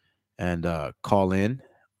Lainez. And call in.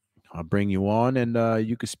 I'll bring you on, and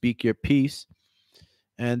you can speak your piece.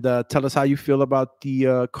 And tell us how you feel about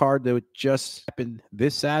the card that just happened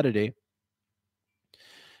this Saturday.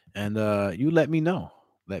 And you let me know.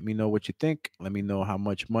 Let me know what you think. Let me know how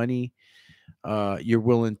much money you're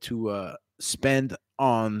willing to spend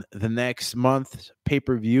on the next month's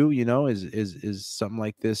pay-per-view. Is something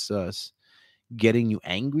like this getting you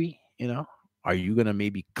angry? Are you going to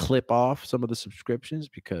maybe clip off some of the subscriptions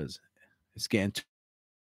because it's getting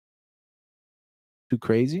too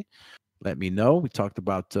crazy? Let me know. We talked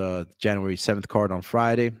about January 7th card on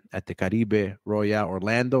Friday at the Caribe Royale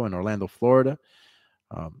Orlando in Orlando, Florida.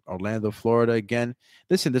 Orlando, Florida again.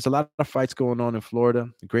 Listen, there's a lot of fights going on in Florida.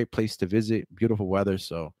 A great place to visit. Beautiful weather.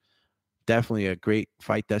 So definitely a great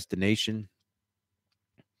fight destination.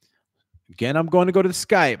 Again, I'm going to go to the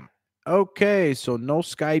Skype. Okay, so no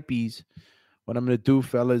Skypies. What I'm going to do,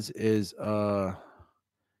 fellas, is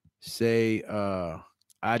say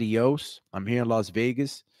adios. I'm here in Las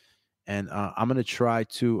Vegas. And I'm going to try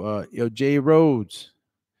to, Jay Rhodes.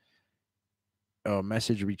 Oh,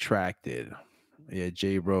 message retracted. Yeah,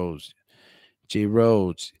 Jay Rhodes. Jay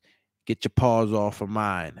Rhodes, get your paws off of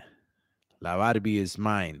mine. La Barbie is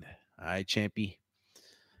mine. All right, Champy.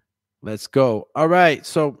 Let's go. All right.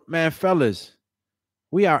 So, man, fellas,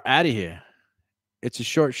 we are out of here. It's a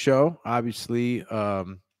short show. Obviously,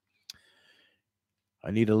 I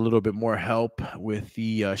need a little bit more help with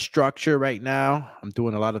the structure right now. I'm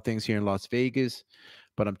doing a lot of things here in Las Vegas,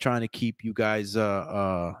 but I'm trying to keep you guys,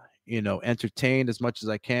 entertained as much as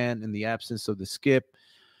I can in the absence of the skip.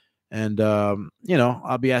 And,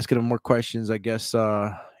 I'll be asking him more questions, I guess,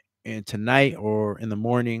 in tonight or in the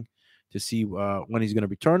morning to see when he's going to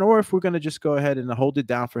return, or if we're going to just go ahead and hold it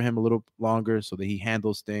down for him a little longer so that he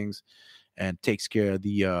handles things and takes care of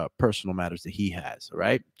the personal matters that he has. All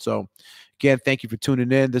right. So again, thank you for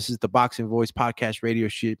tuning in. This is the Boxing Voice podcast radio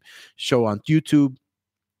show on YouTube.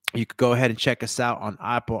 You could go ahead and check us out on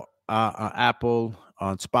Apple,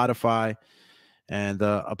 on Spotify, and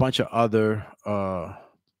a bunch of other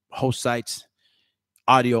host sites.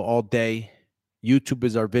 Audio all day. YouTube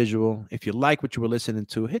is our visual. If you like what you were listening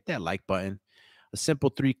to, hit that like button. A simple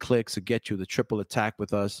 3 clicks will get you the triple attack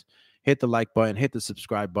with us. Hit the like button, hit the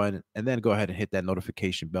subscribe button, and then go ahead and hit that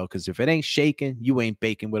notification bell, because if it ain't shaking, you ain't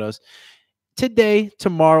baking with us. Today,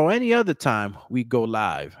 tomorrow, any other time, we go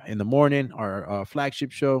live in the morning. Our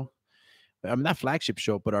flagship show, I'm not flagship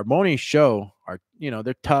show, but our morning show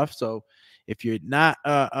they're tough. So if you're not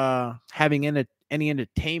having any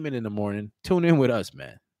entertainment in the morning, tune in with us,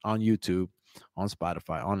 man, on YouTube, on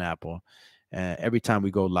Spotify, on Apple. Every time we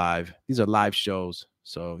go live, these are live shows.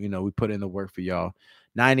 So, we put in the work for y'all.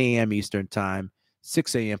 9 a.m. Eastern time,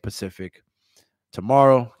 6 a.m. Pacific.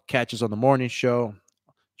 Tomorrow, catch us on the morning show.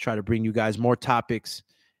 Try to bring you guys more topics.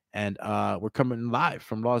 And we're coming live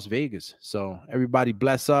from Las Vegas. So everybody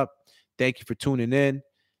bless up. Thank you for tuning in.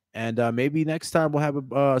 And maybe next time we'll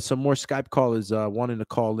have some more Skype callers wanting to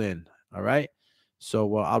call in. All right.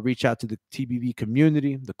 So I'll reach out to the TBV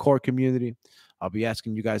community, the core community. I'll be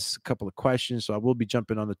asking you guys a couple of questions. So I will be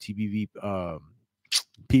jumping on the TBV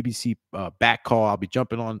PBC back call. I'll be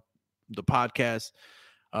jumping on the podcast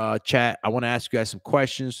chat. I want to ask you guys some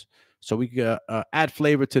questions so we can add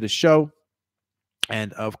flavor to the show.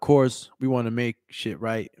 And of course, we want to make shit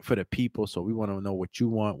right for the people. So we want to know what you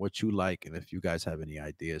want, what you like, and if you guys have any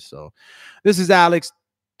ideas. So this is Alex,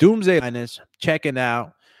 Doomsday Linus, checking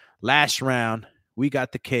out. Last round, we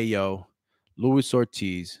got the KO, Luis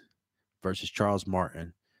Ortiz versus Charles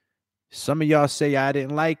Martin. Some of y'all say I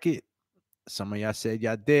didn't like it. Some of y'all said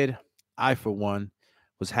y'all did. I, for one,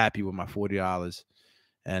 was happy with my $40.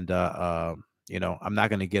 And, you know, I'm not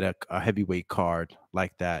going to get a heavyweight card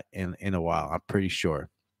like that in a while. I'm pretty sure.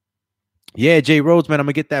 Yeah, Jay Rhodes, man, I'm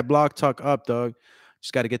going to get that Blog Talk up, dog.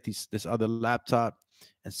 Just got to get this other laptop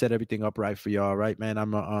and set everything up right for y'all, right, man?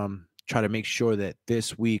 I'm going to try to make sure that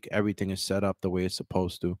this week everything is set up the way it's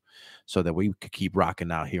supposed to so that we could keep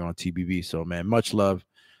rocking out here on TBV. So, man, much love.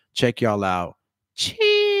 Check y'all out. Chill.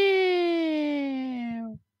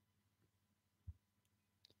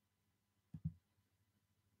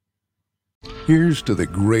 Here's to the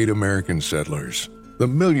great American settlers, the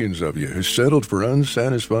millions of you who settled for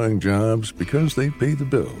unsatisfying jobs because they pay the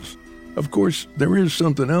bills. Of course, there is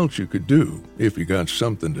something else you could do if you got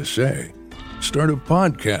something to say. Start a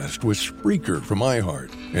podcast with Spreaker from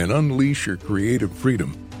iHeart and unleash your creative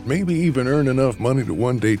freedom. Maybe even earn enough money to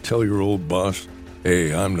one day tell your old boss,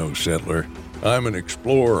 "Hey, I'm no settler. I'm an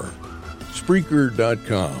explorer."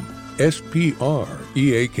 Spreaker.com. Spreaker.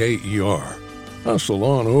 Hustle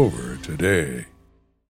on over today.